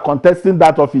those who are contesting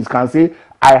that office can say,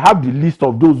 I have the list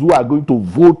of those who are going to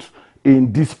vote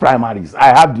in these primaries.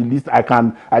 I have the list. I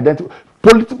can identify.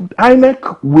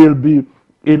 INEC will be,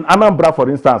 in Anambra, for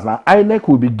instance, now INEC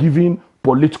will be giving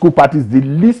political parties the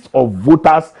list of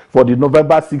voters for the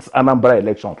November 6th Anambra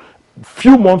election.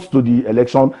 Few months to the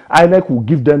election, INEC will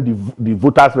give them the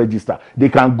voters register. They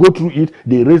can go through it,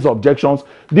 they raise objections.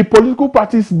 The political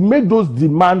parties make those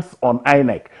demands on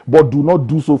INEC, but do not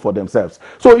do so for themselves.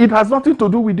 So it has nothing to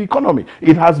do with the economy.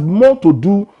 It has more to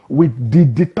do with the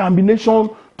determination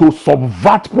to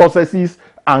subvert processes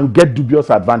and get dubious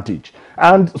advantage.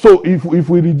 And so if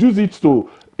we reduce it to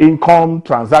income,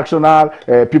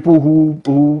 transactional, people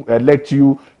who elect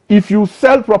you, if you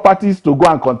sell properties to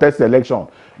go and contest election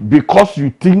because you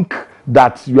think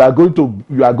that you are going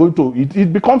to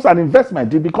it becomes an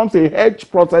investment, it becomes a hedge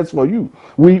process for you.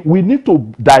 We need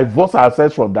to divorce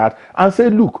ourselves from that and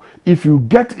say, look, if you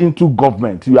get into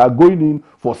government, you are going in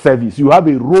for service, you have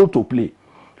a role to play.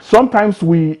 Sometimes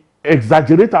we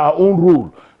exaggerate our own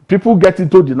role. People get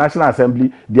into the National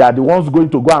Assembly, they are the ones going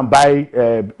to go and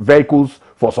buy vehicles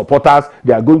for supporters.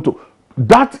 They are going to,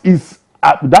 that is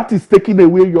taking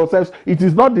away yourselves. It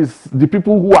is not the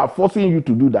people who are forcing you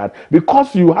to do that,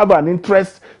 because you have an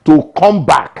interest to come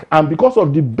back, and because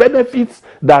of the benefits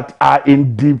that are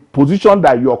in the position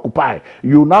that you occupy,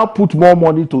 you now put more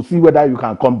money to see whether you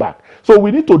can come back. So we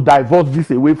need to divorce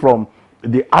this away from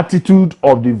the attitude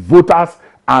of the voters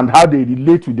and how they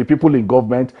relate with the people in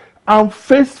government, and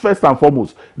face first and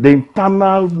foremost the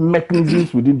internal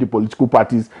mechanisms within the political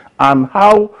parties and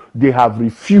how they have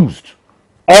refused,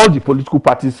 all the political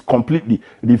parties completely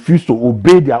refuse to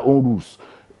obey their own rules.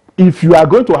 If you are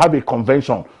going to have a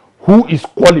convention, who is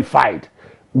qualified?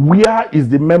 Where is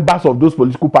the members of those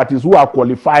political parties who are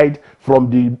qualified from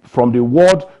the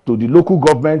ward to the local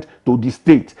government to the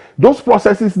state? Those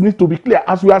processes need to be clear.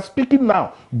 As we are speaking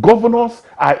now, governors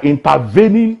are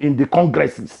intervening in the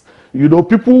congresses. You know,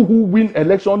 people who win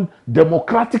election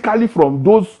democratically from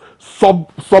those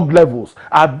sub levels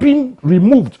are being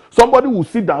removed. Somebody will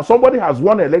sit down. Somebody has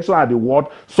won election at the ward.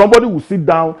 Somebody will sit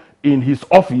down in his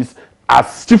office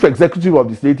as chief executive of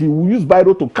the state. He will use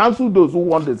Biro to cancel those who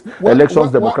won these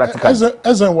elections democratically.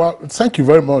 Thank you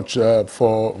very much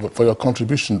for your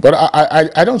contribution. But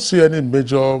I don't see any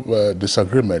major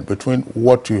disagreement between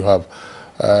what you have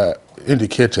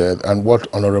indicated and what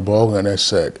Honorable Ogene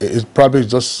said. It's probably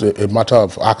just a matter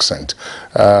of accent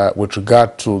with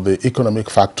regard to the economic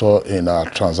factor in our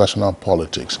transactional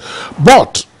politics.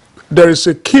 But there is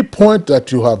a key point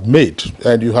that you have made,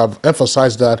 and you have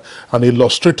emphasized that and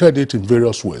illustrated it in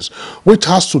various ways, which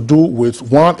has to do with,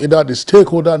 one, either the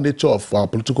stakeholder nature of our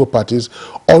political parties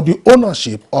or the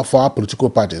ownership of our political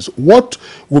parties. What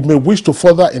we may wish to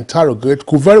further interrogate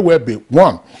could very well be,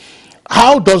 one,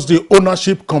 how does the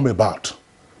ownership come about?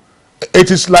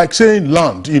 It is like saying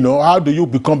land, you know, how do you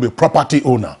become a property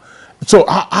owner? So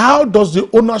how does the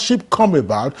ownership come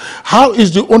about? How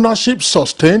is the ownership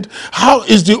sustained? How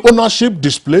is the ownership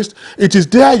displaced? It is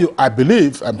there, I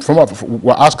believe, and from what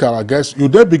we're asking our guests, you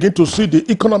then begin to see the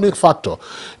economic factor.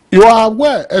 You are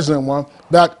aware, Ezenwa,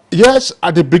 that yes,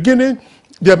 at the beginning,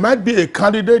 there might be a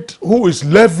candidate who is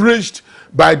leveraged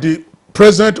by the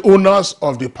present owners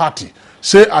of the party,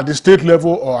 say at the state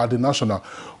level or at the national.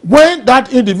 When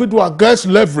that individual gets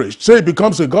leveraged, say he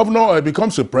becomes a governor or he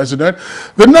becomes a president,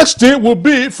 the next thing will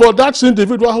be for that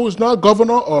individual who is now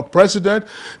governor or president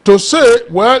to say,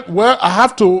 well, I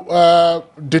have to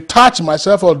detach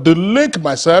myself or delink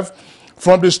myself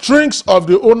from the strings of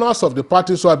the owners of the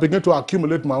party, so I begin to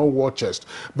accumulate my own war chest,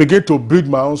 begin to build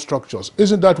my own structures.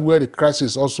 Isn't that where the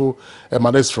crisis also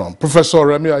emanates from? Professor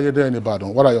Remi Ayede in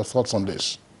Ibadan, what are your thoughts on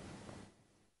this?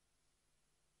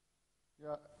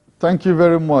 Thank you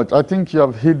very much. I think you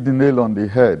have hit the nail on the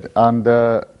head. And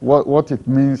what it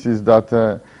means is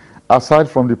that aside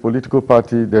from the political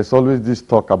party, there's always this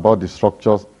talk about the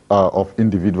structures of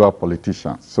individual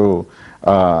politicians. So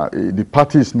the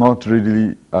party is not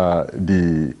really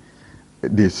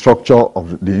the structure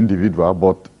of the individual,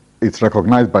 but it's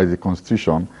recognized by the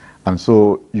Constitution. And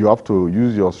so you have to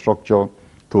use your structure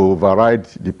to override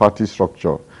the party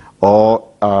structure or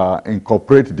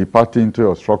incorporate the party into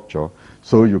your structure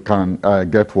so you can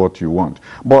get what you want.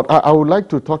 But I would like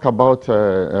to talk about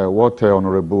what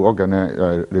Honorable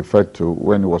Ogene referred to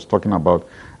when he was talking about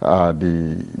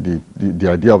the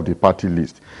idea of the party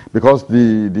list. Because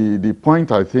the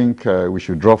point I think we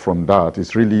should draw from that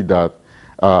is really that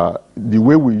the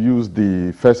way we use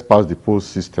the first past the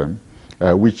post system,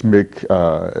 which make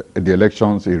the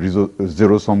elections a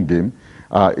zero-sum game,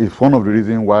 is one of the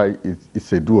reasons why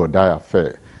it's a do-or-die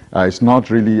affair. It's not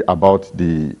really about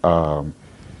the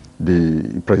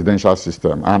presidential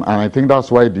system. And I think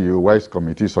that's why the WISE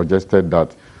committee suggested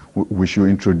that we should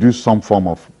introduce some form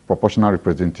of proportional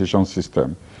representation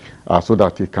system so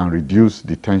that it can reduce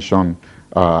the tension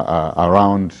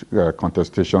around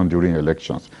contestation during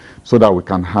elections, so that we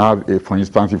can have, for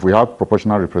instance, if we have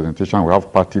proportional representation, we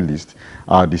have party list,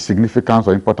 the significance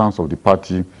or importance of the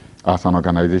party as an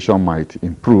organization might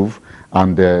improve,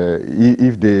 and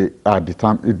if they are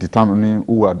determining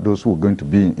who are those who are going to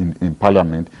be in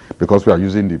parliament, because we are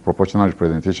using the proportional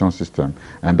representation system,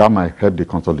 and that might help the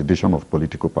consolidation of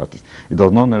political parties. It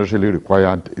does not necessarily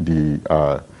require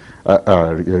the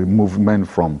movement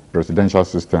from presidential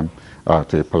system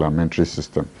to a parliamentary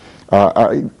system.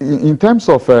 In terms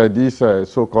of these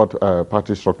so-called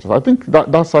party structures, I think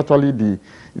that's actually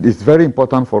it's very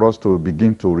important for us to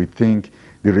begin to rethink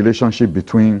the relationship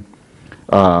between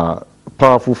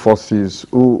powerful forces,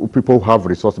 people who have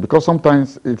resources, because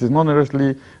sometimes it is not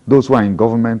necessarily those who are in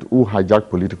government who hijack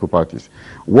political parties.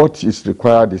 What is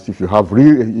required is if you have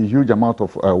a huge amount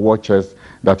of war chests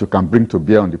that you can bring to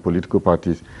bear on the political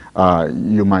parties,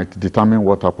 you might determine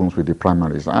what happens with the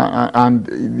primaries. And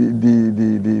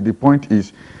the point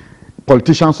is,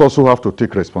 politicians also have to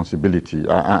take responsibility,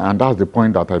 and that's the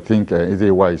point that I think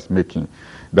Ezewa is making,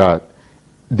 that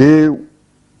they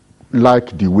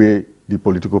like the way the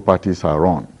political parties are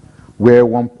run, where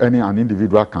an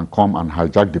individual can come and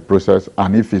hijack the process,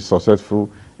 and if he's successful,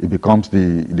 it becomes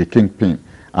the kingpin.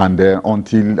 And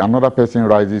until another person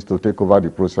rises to take over the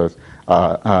process,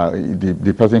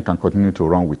 the person can continue to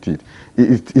run with it.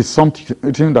 It's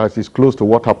something that is close to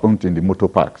what happened in the motor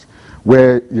parks,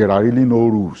 where there are really no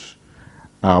rules.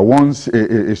 Once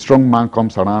a strong man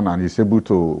comes around and is able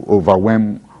to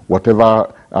overwhelm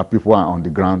whatever people are on the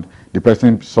ground, the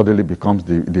person suddenly becomes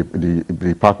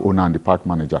the park owner and the park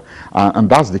manager. And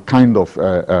that's the kind of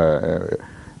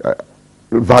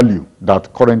value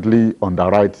that currently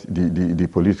underwrites the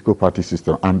political party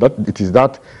system. And that it is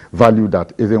that value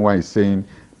that Ezenwa is saying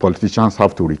politicians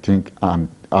have to rethink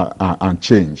and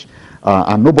change.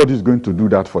 And nobody is going to do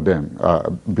that for them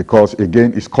because,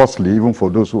 again, it's costly even for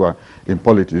those who are in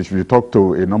politics. If you talk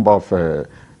to a number of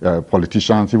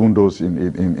politicians, even those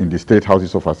in the state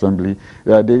houses of assembly,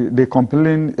 they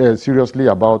complain seriously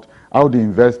about how they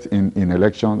invest in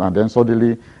elections, and then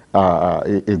suddenly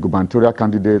a gubernatorial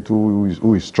candidate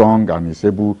who is strong and is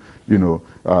able,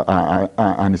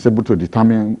 and is able to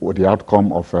determine what the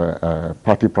outcome of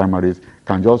party primaries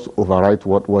can just overwrite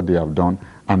what they have done,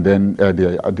 and then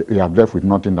they are left with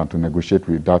nothing than to negotiate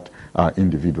with that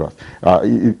individual.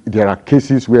 There are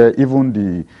cases where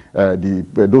even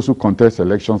those who contest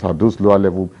elections at those lower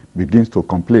levels begins to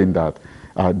complain that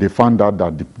they found out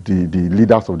that the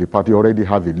leaders of the party already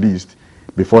have a list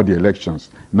before the elections.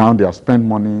 Now they have spent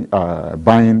money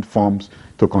buying forms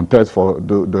to contest for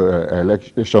the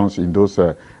elections in those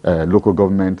local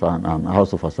government and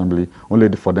House of Assembly, only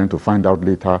for them to find out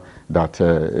later that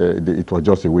it was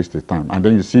just a waste of time. And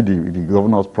then you see the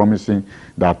governors promising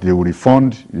that they will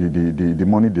refund the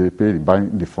money they pay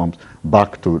buying the forms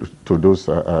back to those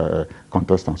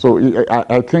contestants. So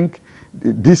I think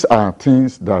these are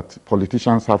things that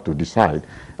politicians have to decide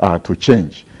to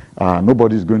change.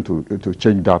 Nobody is going to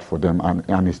change that for them,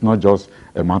 and it's not just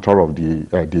a matter of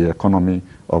the economy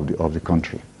of the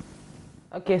country.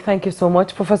 Okay, thank you so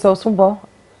much, Professor Osumbo.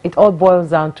 It all boils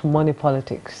down to money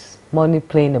politics. Money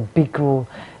playing a big role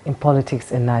in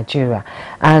politics in Nigeria,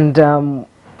 and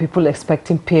people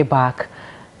expecting payback,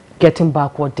 getting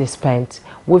back what they spent.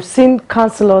 We've seen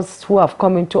councillors who have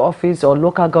come into office, or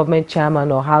local government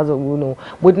chairman, or house,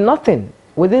 with nothing.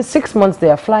 Within 6 months, they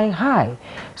are flying high.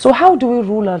 So how do we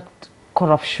rule out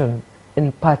corruption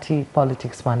in party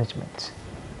politics management?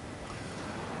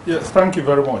 Yes, thank you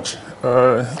very much.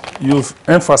 You've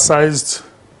emphasized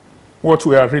what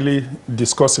we are really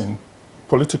discussing,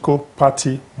 political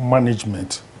party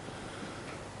management.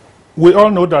 we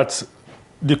all know that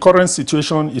the current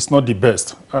situation is not the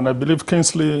best, and I believe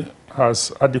Kingsley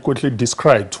has adequately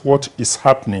described what is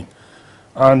happening.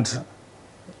 And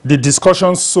the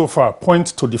discussions so far point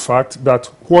to the fact that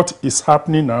what is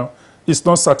happening now is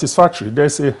not satisfactory.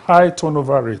 There's a high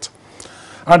turnover rate.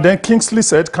 And then Kingsley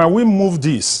said, can we move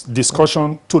this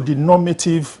discussion to the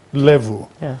normative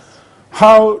level? Yes.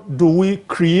 How do we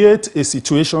create a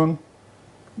situation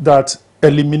that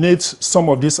eliminates some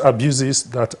of these abuses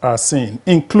that are seen,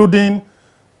 including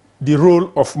the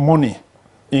role of money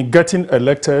in getting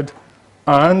elected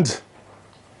and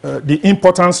the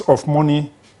importance of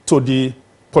money to the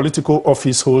political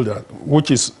office holder, which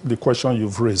is the question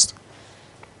you've raised.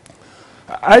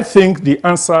 I think the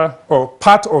answer, or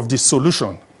part of the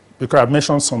solution, because I've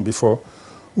mentioned some before,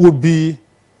 would be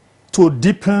to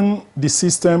deepen the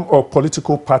system of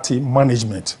political party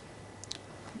management,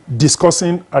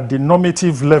 discussing at the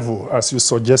normative level, as you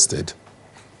suggested.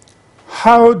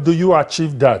 How do you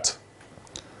achieve that?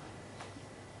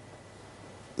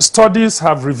 Studies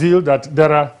have revealed that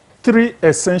there are 3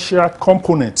 essential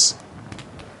components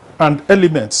and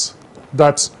elements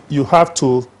that you have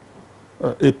to,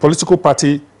 a political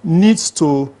party needs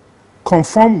to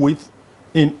conform with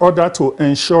in order to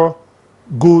ensure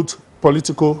good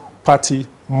political party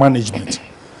management.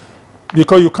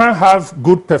 Because you can't have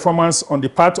good performance on the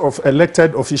part of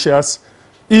elected officials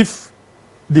if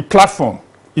the platform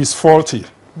is faulty.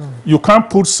 You can't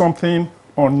put something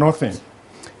on nothing.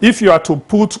 If you are to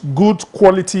put good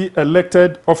quality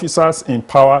elected officers in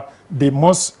power, they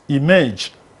must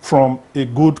emerge from a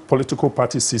good political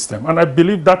party system. And I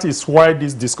believe that is why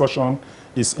this discussion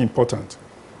is important.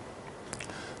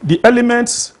 The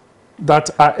elements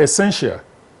that are essential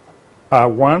are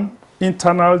 1,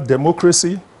 internal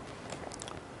democracy,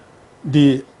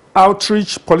 the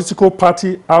outreach, political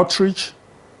party outreach,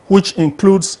 which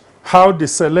includes how they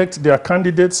select their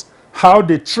candidates, how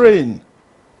they train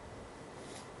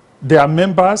their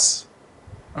members,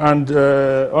 and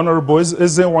Honorable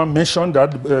Ezenwa mentioned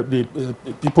that the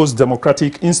People's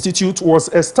Democratic Institute was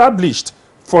established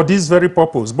for this very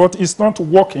purpose, but it's not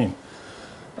working.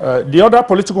 The other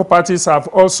political parties have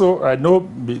also, I know,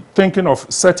 been thinking of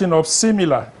setting up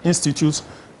similar institutes.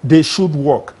 They should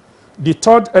work. The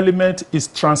third element is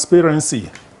transparency.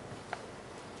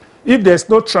 If there's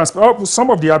no transparency, some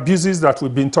of the abuses that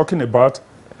we've been talking about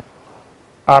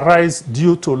arise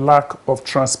due to lack of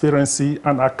transparency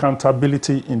and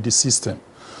accountability in the system.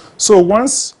 So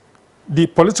once the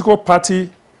political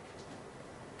party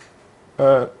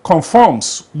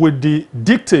conforms with the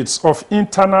dictates of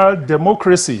internal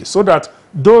democracy, so that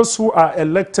those who are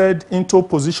elected into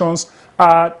positions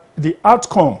are the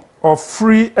outcome of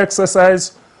free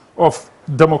exercise of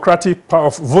democratic power,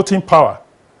 of voting power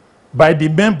by the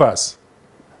members,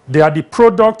 they are the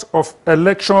product of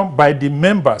election by the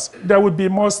members, there will be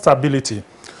more stability.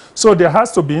 So there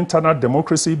has to be internal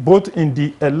democracy, both in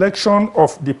the election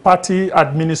of the party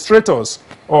administrators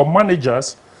or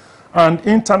managers, and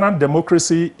internal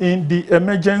democracy in the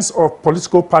emergence of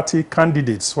political party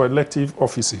candidates for elective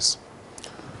offices.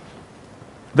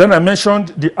 Then I mentioned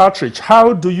the outreach.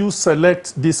 How do you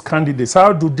select these candidates?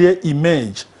 How do they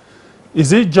emerge?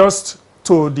 Is it just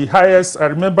to the highest? I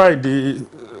remember in the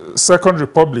Second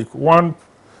Republic, one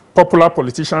popular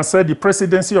politician said the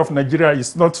presidency of Nigeria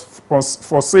is not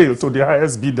for sale to the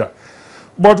highest bidder.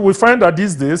 But we find that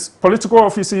these days, political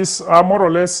offices are more or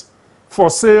less for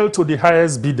sale to the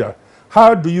highest bidder.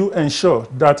 How do you ensure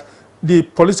that the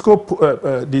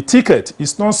the ticket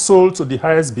is not sold to the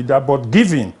highest bidder, but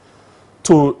given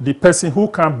to the person who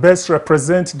can best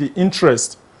represent the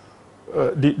interest,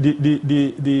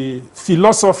 the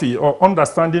philosophy or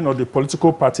understanding of the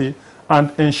political party,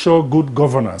 and ensure good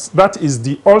governance? That is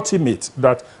the ultimate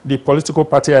that the political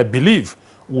party, I believe,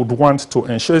 would want to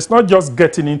ensure. It's not just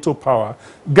getting into power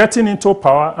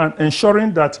and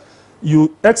ensuring that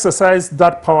you exercise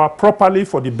that power properly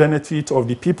for the benefit of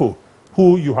the people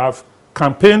who you have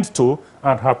campaigned to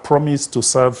and have promised to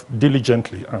serve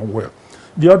diligently and well.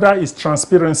 The other is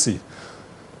transparency.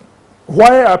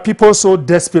 Why are people so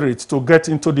desperate to get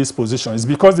into this position? It's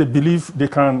because they believe they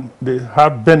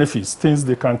have benefits, things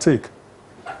they can take.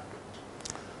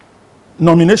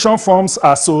 Nomination forms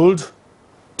are sold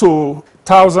to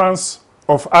thousands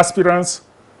of aspirants,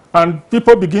 and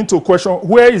people begin to question,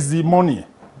 where is the money?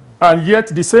 And yet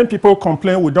the same people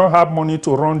complain we don't have money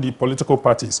to run the political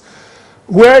parties.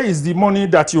 Where is the money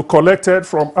that you collected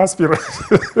from aspirants?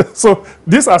 So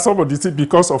these are some of the things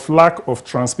because of lack of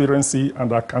transparency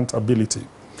and accountability.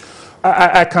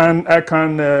 I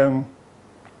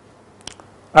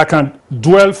can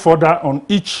dwell further on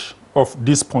each of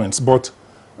these points, but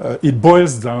it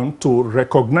boils down to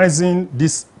recognizing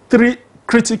these three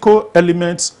critical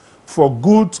elements for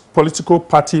good political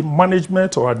party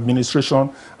management or administration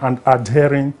and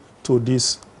adhering to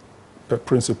these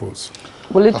principles.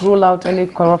 Will it rule out any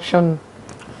corruption?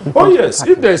 Oh yes,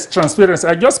 if there's transparency,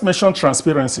 I just mentioned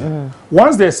transparency.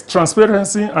 Once there's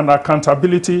transparency and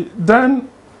accountability, then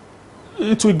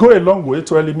it will go a long way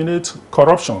to eliminate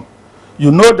corruption.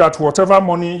 You know that whatever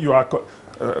money you are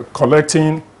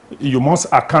collecting, you must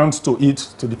account to it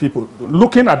to the people.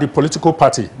 Looking at the political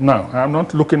party now, I'm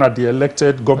not looking at the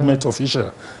elected government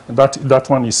official. That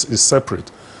one is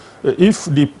separate. If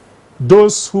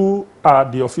those who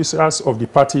are the officers of the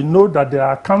party know that they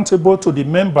are accountable to the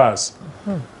members,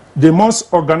 they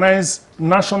must organize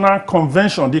national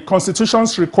convention. The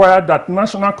constitutions require that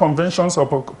national conventions of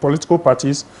political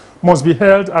parties must be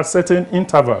held at certain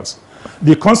intervals.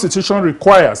 The constitution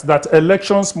requires that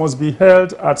elections must be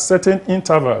held at certain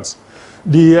intervals.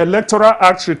 The Electoral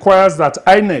Act requires that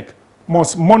INEC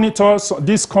must monitor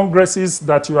these congresses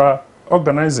that you are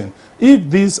organizing. If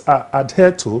these are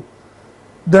adhered to,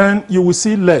 then you will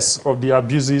see less of the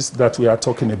abuses that we are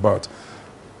talking about.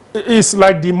 It's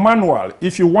like the manual.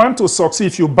 If you want to succeed,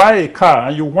 if you buy a car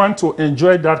and you want to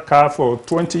enjoy that car for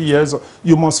 20 years,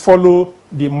 you must follow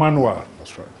the manual.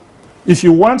 That's right. If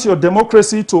you want your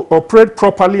democracy to operate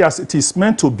properly as it is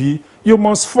meant to be, you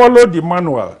must follow the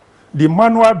manual. The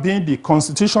manual being the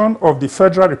Constitution of the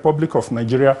Federal Republic of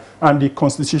Nigeria and the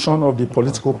Constitution of the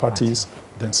political parties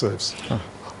themselves.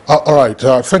 All right.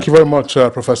 Thank you very much,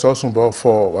 Professor Osumbo,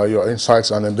 for your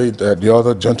insights, and indeed the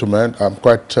other gentlemen. I'm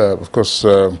quite, of course,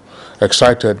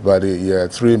 excited by the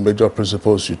three major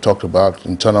principles you talked about: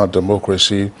 internal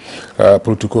democracy,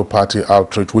 political party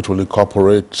outreach, which will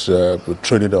incorporate the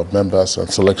training of members and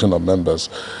selection of members,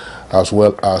 as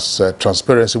well as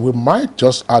transparency. We might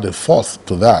just add a fourth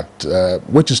to that,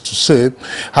 which is to say,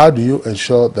 how do you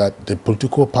ensure that the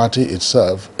political party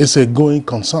itself is a going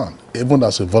concern, even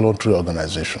as a voluntary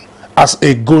organization? As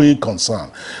a going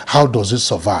concern, how does it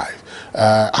survive?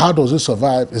 How does it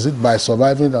survive? Is it by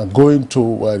surviving and going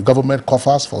to government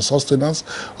coffers for sustenance,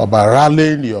 or by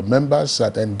rallying your members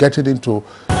and getting into...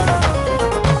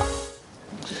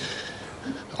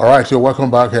 All right, you're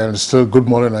welcome back, and still Good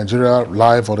Morning Nigeria,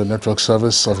 live on the network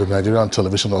service of the Nigerian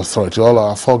Television Authority. All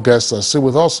our four guests are still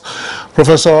with us.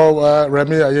 Professor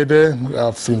Remi Ayede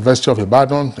of University of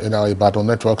Ibadan in our Ibadan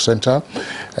Network Center,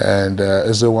 and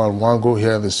Ezewan Wango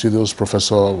here in the studios,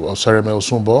 Professor Sereme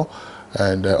Osumbo,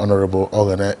 and Honorable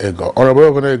Ogene Ego. Honorable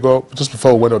Ogene Ego, just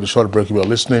before we went on the short break, we were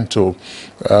listening to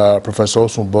Professor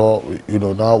Osumbo,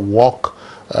 now walk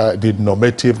the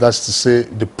normative, that's to say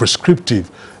the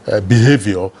prescriptive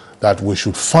behavior that we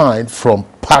should find from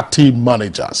party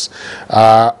managers.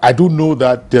 I do know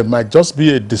that there might just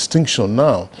be a distinction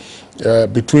now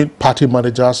between party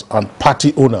managers and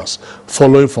party owners,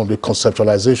 following from the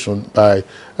conceptualization by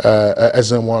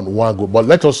SN1 Wango. But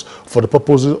let us, for the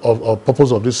purpose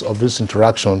of this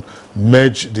interaction,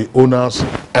 merge the owners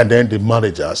and then the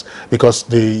managers, because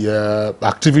the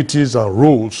activities and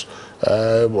roles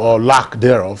or lack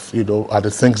thereof, are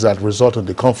the things that result in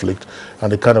the conflict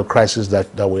and the kind of crisis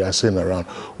that we are seeing around.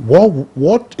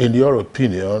 What in your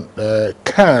opinion,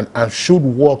 can and should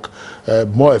work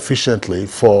more efficiently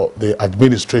for the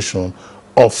administration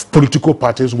of political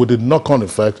parties with the knock-on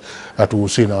effect that we will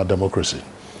see in our democracy?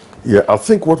 Yeah, I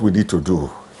think what we need to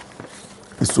do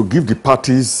is to give the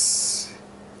parties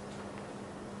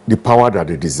the power that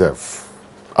they deserve.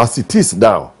 As it is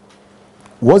now,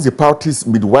 once the parties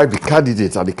midwife the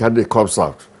candidate and the candidate comes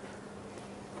out,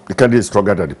 the candidate is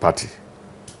stronger than the party.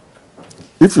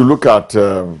 If you look at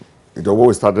what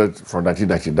we started from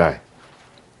 1999,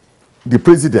 the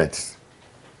president,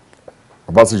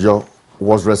 Obasanjo,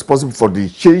 was responsible for the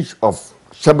change of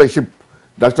chairmanship,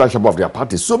 national chairman of their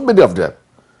party. So many of them.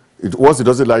 Once it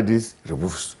doesn't like this, it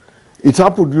removes. It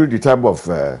happened during the time of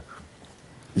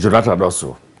Jonathan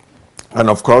also. And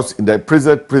of course, in the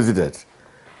present president,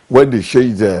 when they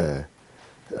changed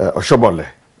Oshomole,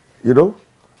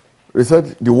 they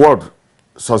said the world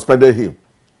suspended him.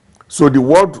 So the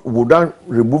world would now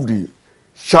remove the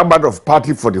chairman of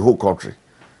party for the whole country.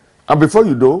 And before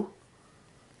you know,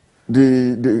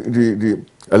 the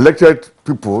elected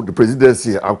people, the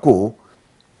presidency and co,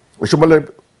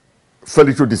 Oshomole fell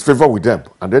into disfavor with them,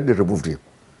 and then they removed him.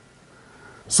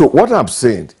 So what I'm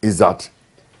saying is that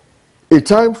a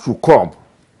time should come,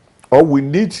 or we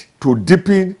need to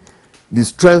deepen the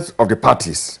strength of the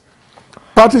parties.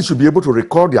 Parties should be able to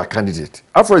recall their candidate.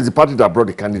 After it's the party that brought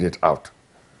the candidate out.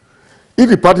 If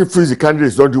the party feels the candidate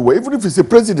is not doing well, even if it's the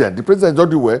president is not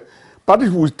doing well, parties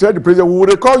will tell the president, we will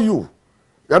recall you.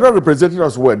 You are not representing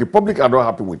us well. The public are not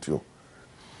happy with you.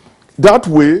 That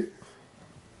way,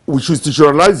 we should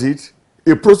institutionalize it,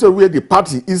 a process where the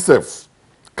party itself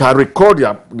can record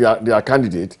their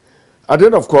candidate, and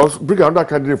then, of course, bring another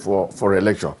candidate for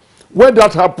election. When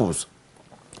that happens,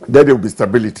 then there will be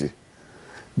stability.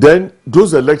 Then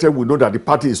those elected will know that the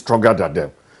party is stronger than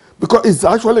them. Because it's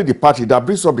actually the party that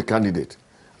brings up the candidate.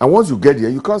 And once you get here,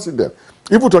 you can't see them.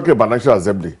 If we're talking about National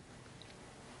Assembly,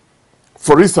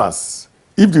 for instance,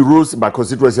 if the roads in my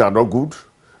constituency are not good,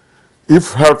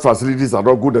 if health facilities are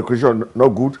not good, education not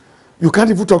good, you can't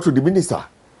even talk to the minister.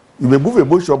 You may move a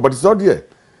motion, but it's not there.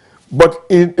 But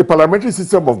in a parliamentary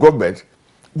system of government,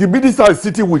 the minister is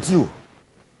sitting with you.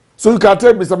 So you can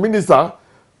tell Mr. Minister,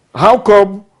 how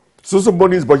come so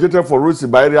money is budgeted for roads in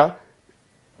my area?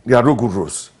 There are no good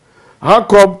roads. How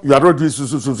come you are not doing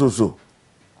so?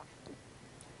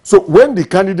 So when the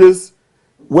candidates,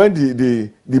 when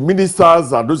the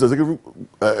ministers and those executive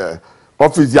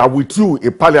officers are with you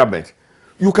in parliament,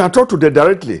 you can talk to them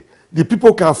directly. The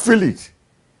people can feel it.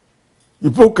 The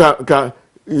people can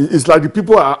it's like the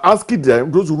people are asking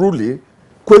them, those ruling,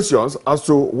 questions as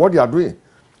to what they are doing.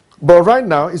 But right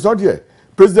now, it's not here.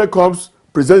 President comes,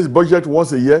 presents his budget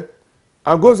once a year,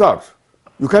 and goes out.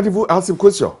 You can't even ask him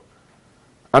questions.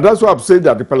 And that's why I'm saying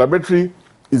that the parliamentary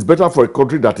is better for a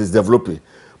country that is developing.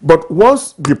 But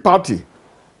once the party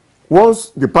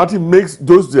makes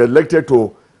those they elected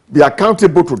to be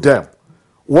accountable to them,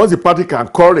 once the party can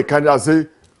call a candidate and say,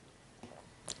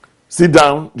 sit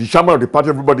down, the chairman of the party,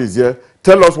 everybody is here,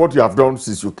 tell us what you have done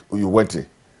since you went in.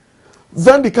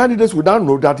 Then the candidates will now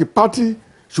know that the party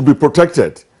should be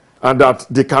protected and that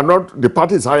they cannot, the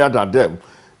party is higher than them.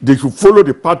 They should follow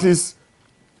the party's,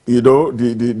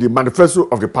 the manifesto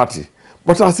of the party.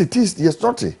 But as it is, there's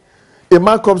nothing. A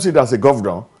man comes in as a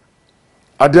governor,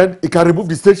 and then he can remove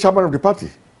the state chairman of the party.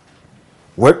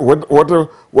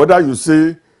 Whether you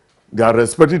say they are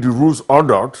respecting the rules or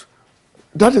not,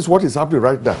 that is what is happening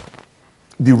right now.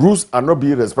 The rules are not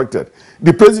being respected.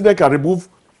 The president can remove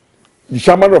the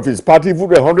chairman of his party even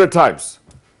 100 times.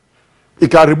 He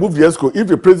can remove the ESCO. If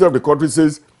the president of the country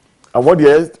says, I want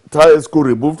the entire ESCO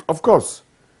removed, of course,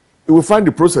 he will find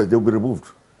the process, they will be removed.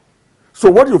 So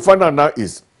what you find out now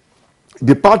is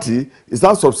the party is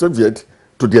now subservient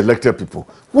to the elected people,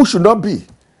 who should not be.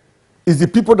 It's the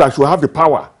people that should have the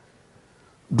power.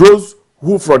 Those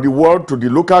who from the world to the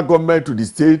local government, to the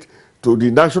state, to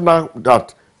the national,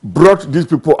 that brought these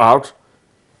people out.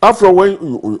 After when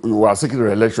you are seeking an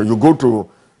election, you go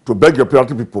to beg your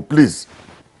party people, please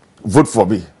vote for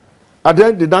me. And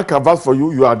then they now canvass for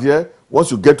you, you are there.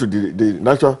 Once you get to the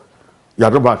national, you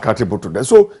are not accountable to them.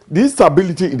 So the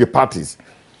instability in the parties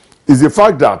is the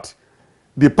fact that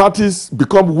the parties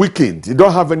become weakened. They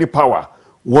don't have any power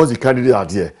once the candidates are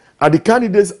there. And the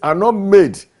candidates are not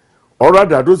made, or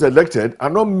rather those elected, are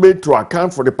not made to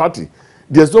account for the party.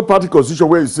 There's no party constitution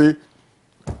where you say,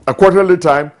 a quarterly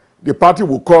time, the party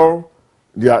will call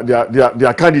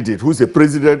their candidate, who is a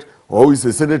president, or who is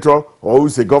a senator, or who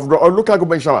is a governor, or local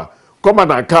government chairman, come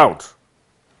and account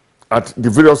at the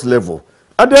various level.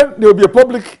 And then there will be the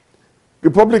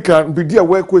public can be there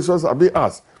where questions are being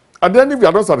asked. And then if you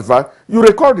are not satisfied, you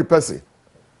record the person.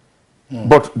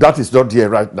 But that is not there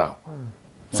right now.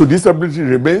 So this ability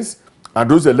remains, and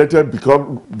those elected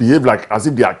behave like as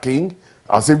if they are king,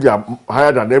 as if they are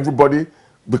higher than everybody,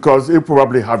 because they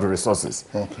probably have the resources.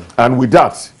 Okay. And with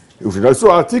that,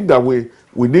 so I think that we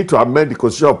need to amend the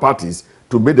constitution of parties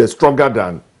to make them stronger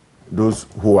than those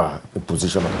who are in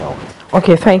position of power.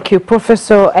 Okay, thank you.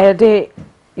 Professor Ede,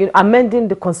 amending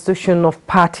the constitution of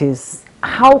parties,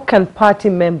 how can party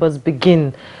members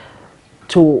begin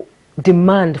to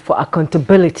demand for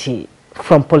accountability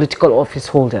from political office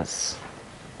holders?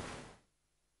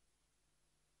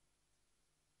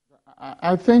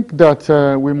 I think that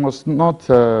we must not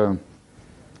fail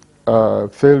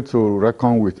to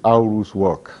reckon with how rules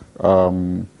work.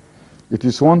 It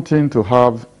is one thing to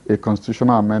have a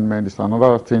constitutional amendment, it's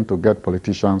another thing to get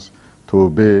politicians to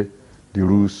obey the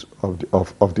rules of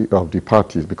the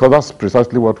parties, because that's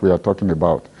precisely what we are talking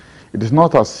about. It is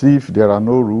not as if there are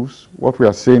no rules. What we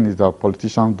are saying is that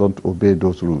politicians don't obey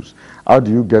those rules. How do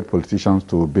you get politicians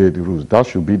to obey the rules? That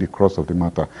should be the crux of the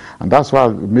matter. And that's why I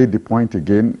made the point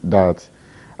again that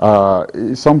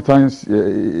sometimes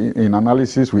in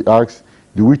analysis we ask,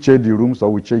 do we change the rooms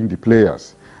or we change the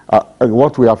players?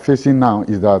 What we are facing now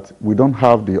is that we don't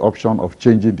have the option of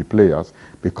changing the players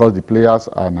because the players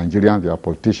are Nigerians, they are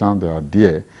politicians, they are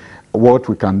there. What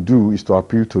we can do is to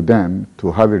appeal to them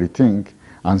to have a rethink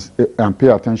and pay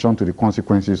attention to the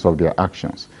consequences of their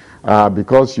actions.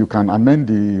 Because you can amend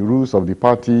the rules of the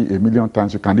party 1,000,000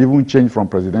 times, you can even change from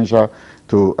presidential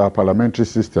to a parliamentary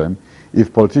system.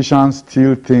 If politicians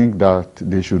still think that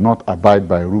they should not abide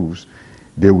by rules,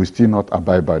 they will still not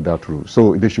abide by that rule.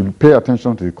 So they should pay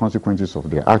attention to the consequences of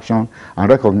their action and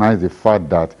recognize the fact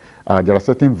that there are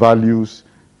certain values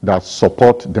that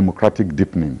support democratic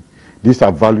deepening. These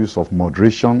are values of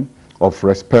moderation, of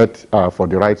respect for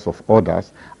the rights of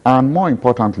others, and more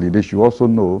importantly, they should also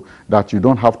know that you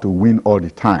don't have to win all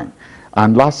the time.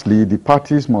 And lastly, the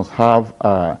parties must have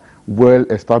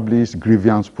well-established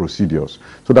grievance procedures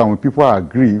so that when people are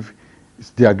aggrieved,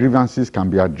 their grievances can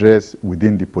be addressed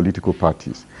within the political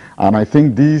parties. And I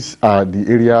think these are the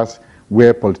areas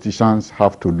where politicians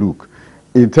have to look.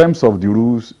 In terms of the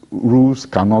rules, rules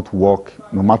cannot work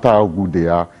no matter how good they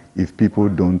are if people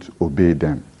don't obey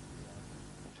them.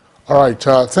 All right,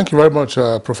 thank you very much,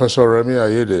 Professor Remi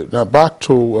Ayede. Now back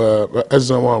to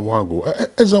Ezenwa Nwangu.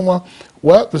 Ezenwa,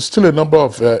 well, there's still a number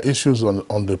of issues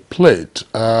on the plate,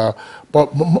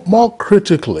 but more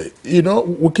critically, you know,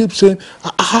 we keep saying,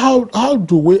 how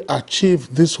do we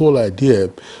achieve this whole idea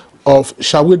of,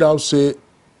 shall we now say,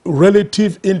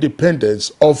 relative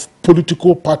independence of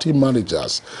political party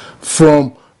managers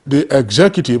from the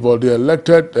executive or the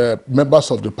elected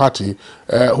members of the party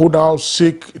who now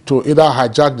seek to either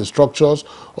hijack the structures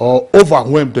or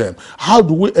overwhelm them? How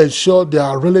do we ensure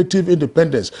their relative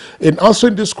independence? In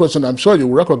answering this question, I'm sure you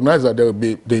will recognize that there will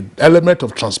be the element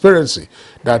of transparency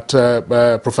that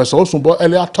Professor Osumbo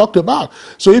earlier talked about.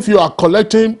 So if you are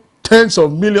collecting tens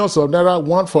of millions of naira,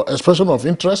 one for expression of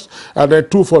interest, and then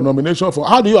two for nomination. For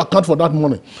how do you account for that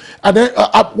money? And then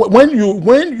when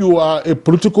you are a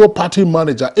political party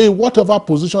manager, in whatever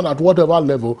position at whatever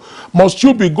level, must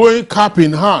you be going cap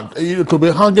in hand to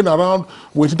be hanging around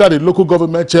with either the local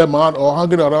government chairman or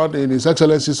hanging around in His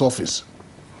Excellency's office?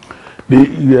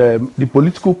 The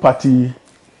political party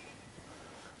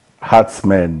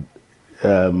herdsmen,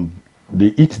 they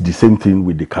eat the same thing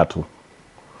with the cattle.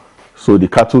 So the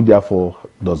cattle, therefore,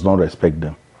 does not respect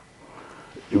them.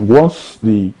 Once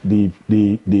once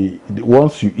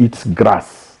you eat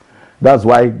grass, that's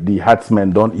why the herdsmen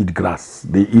don't eat grass.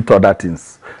 They eat other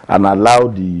things and allow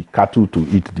the cattle to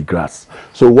eat the grass.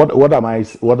 So what am I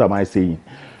saying?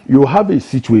 You have a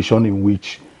situation in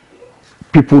which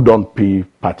people don't pay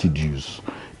party dues.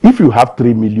 If you have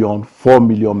 3 million, 4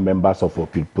 million members of a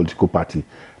political party,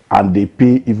 and they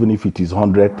pay even if it is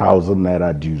 100,000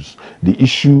 naira dues, the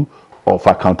issue of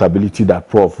accountability that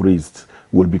Prof raised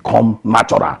will become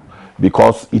natural,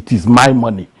 because it is my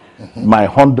money, my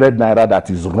 100 naira that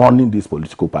is running this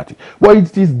political party. But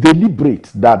it is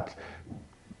deliberate that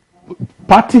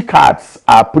party cards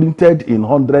are printed in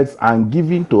hundreds and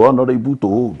given to honorable to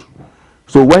hold.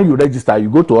 So when you register, you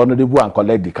go to honorable and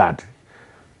collect the card.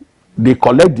 They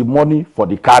collect the money for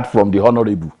the card from the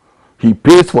honorable. He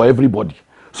pays for everybody.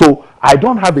 So I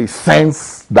don't have a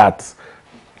sense that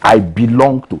I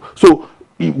belong to. So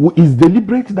it's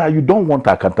deliberate that you don't want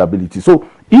accountability. So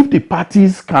if the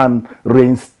parties can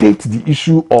reinstate the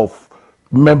issue of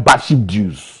membership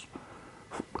dues,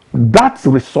 that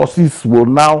resources will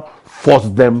now force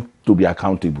them to be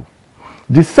accountable.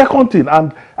 The second thing,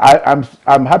 and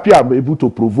I'm happy I'm able to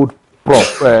provoke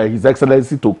Prof, His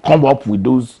Excellency, to come up with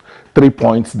those 3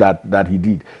 points that he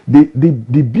did.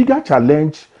 The bigger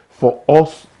challenge for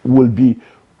us will be,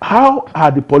 how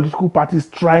are the political parties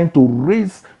trying to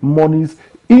raise monies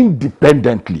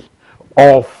independently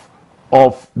of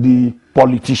the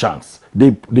politicians,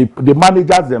 the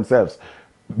managers themselves?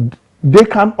 They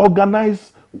can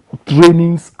organize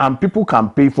trainings and people can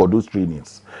pay for those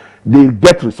trainings. They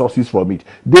get resources from it.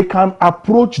 They can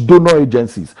approach donor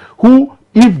agencies who,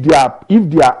 if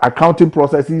their accounting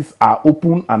processes are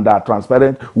open and are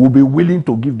transparent, will be willing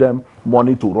to give them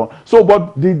money to run. So,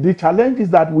 but the challenge is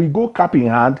that we go cap in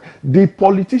hand. The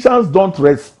politicians don't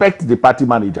respect the party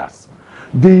managers.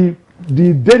 The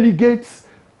delegates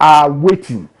are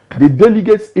waiting. The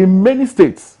delegates in many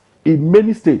states,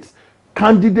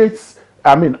 candidates,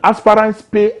 aspirants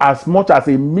pay as much as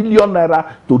 1 million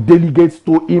naira to delegates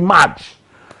to emerge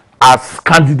as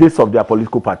candidates of their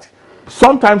political party.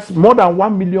 Sometimes more than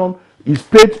 1 million is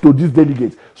paid to these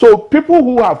delegates. So people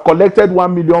who have collected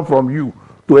 1 million from you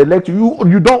to elect you,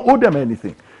 you don't owe them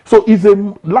anything. So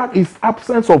it's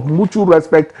absence of mutual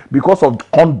respect because of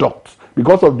conduct,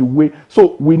 because of the way.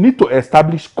 So we need to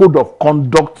establish code of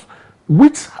conduct,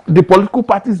 which the political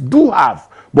parties do have,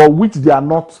 but which they are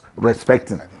not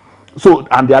respecting. So,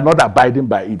 and they are not abiding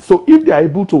by it. So if they are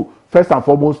able to, first and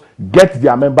foremost, get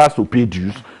their members to pay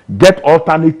dues, get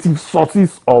alternative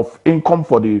sources of income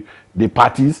for the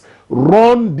parties,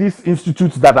 run these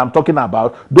institutes that I'm talking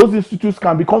about. Those institutes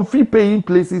can become fee-paying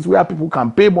places where people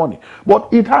can pay money. But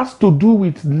it has to do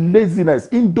with laziness,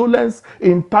 indolence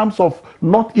in terms of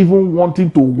not even wanting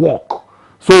to work.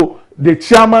 So the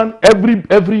chairman,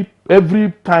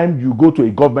 every time you go to a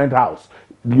government house,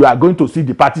 you are going to see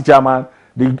the party chairman.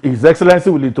 His Excellency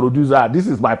will introduce her. This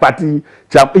is my party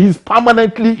chairman. He's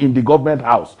permanently in the government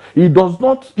house. He does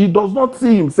not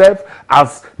see himself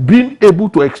as being able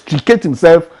to extricate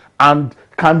himself and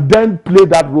can then play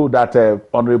that role that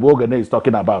Honorable Ogene is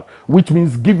talking about, which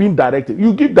means giving directive.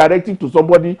 You give directive to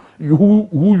somebody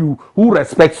who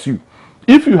respects you.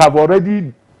 If you have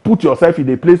already put yourself in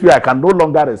a place where I can no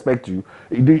longer respect you,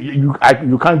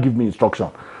 you can't give me instruction.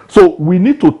 So we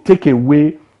need to take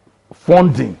away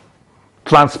funding.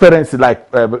 Transparency,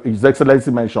 like His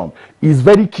Excellency mentioned, is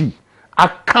very key.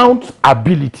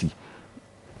 Accountability.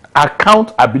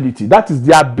 That is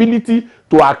the ability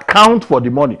to account for the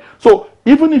money. So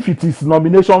even if it is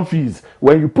nomination fees,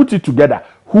 when you put it together,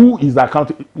 who is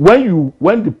accounting?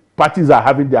 When the parties are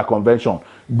having their convention,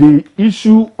 the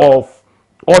issue of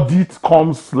audit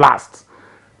comes last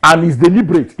and is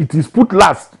deliberate. It is put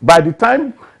last. By the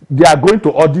time they are going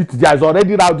to audit, there is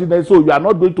already rowdiness, so you are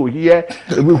not going to hear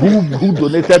who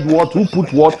donated what, who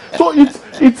put what. So it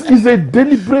is a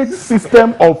deliberate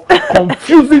system of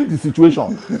confusing the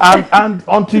situation, and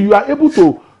until you are able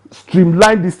to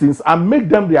streamline these things and make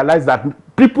them realize that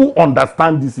people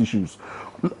understand these issues.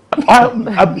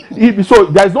 So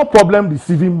there is no problem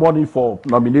receiving money for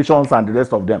nominations and the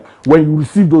rest of them. When you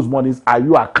receive those monies, are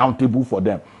you accountable for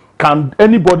them? Can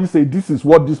anybody say this is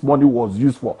what this money was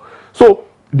used for? So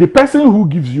the person who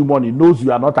gives you money knows you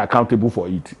are not accountable for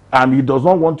it, and he does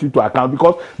not want you to account,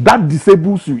 because that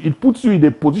disables you. It puts you in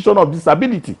a position of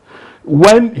disability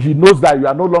when he knows that you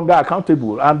are no longer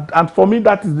accountable. And for me,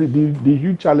 that is the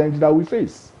huge challenge that we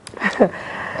face.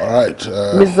 All right.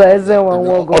 Mr.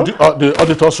 Ezenwa, the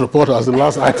auditor's report as the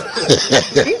last item.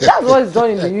 that's what is done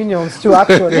in the unions too,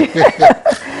 actually.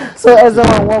 So,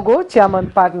 Ezenwa,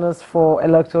 Chairman Partners for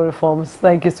Electoral Reforms,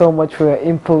 thank you so much for your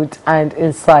input and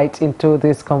insight into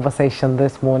this conversation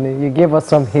this morning. You gave us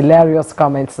some hilarious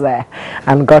comments there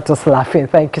and got us laughing.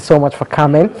 Thank you so much for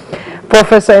coming.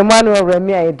 Professor Emmanuel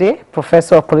Remi Aide,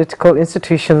 Professor of Political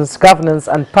Institutions, Governance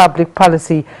and Public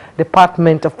Policy,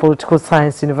 Department of Political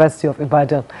Science, University of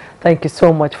Ibadan. Thank you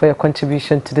so much for your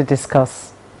contribution to the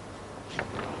discourse.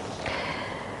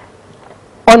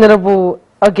 Honorable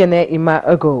Ogene Ima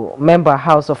Ego, Member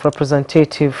House of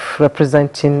Representatives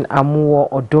representing Amuwo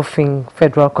Odofin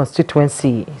Federal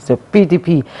Constituency, he's a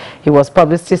PDP. He was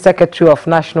Publicity Secretary of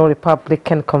National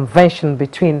Republican Convention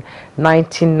between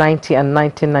 1990 and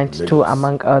 1992,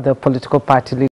 among other political party leaders.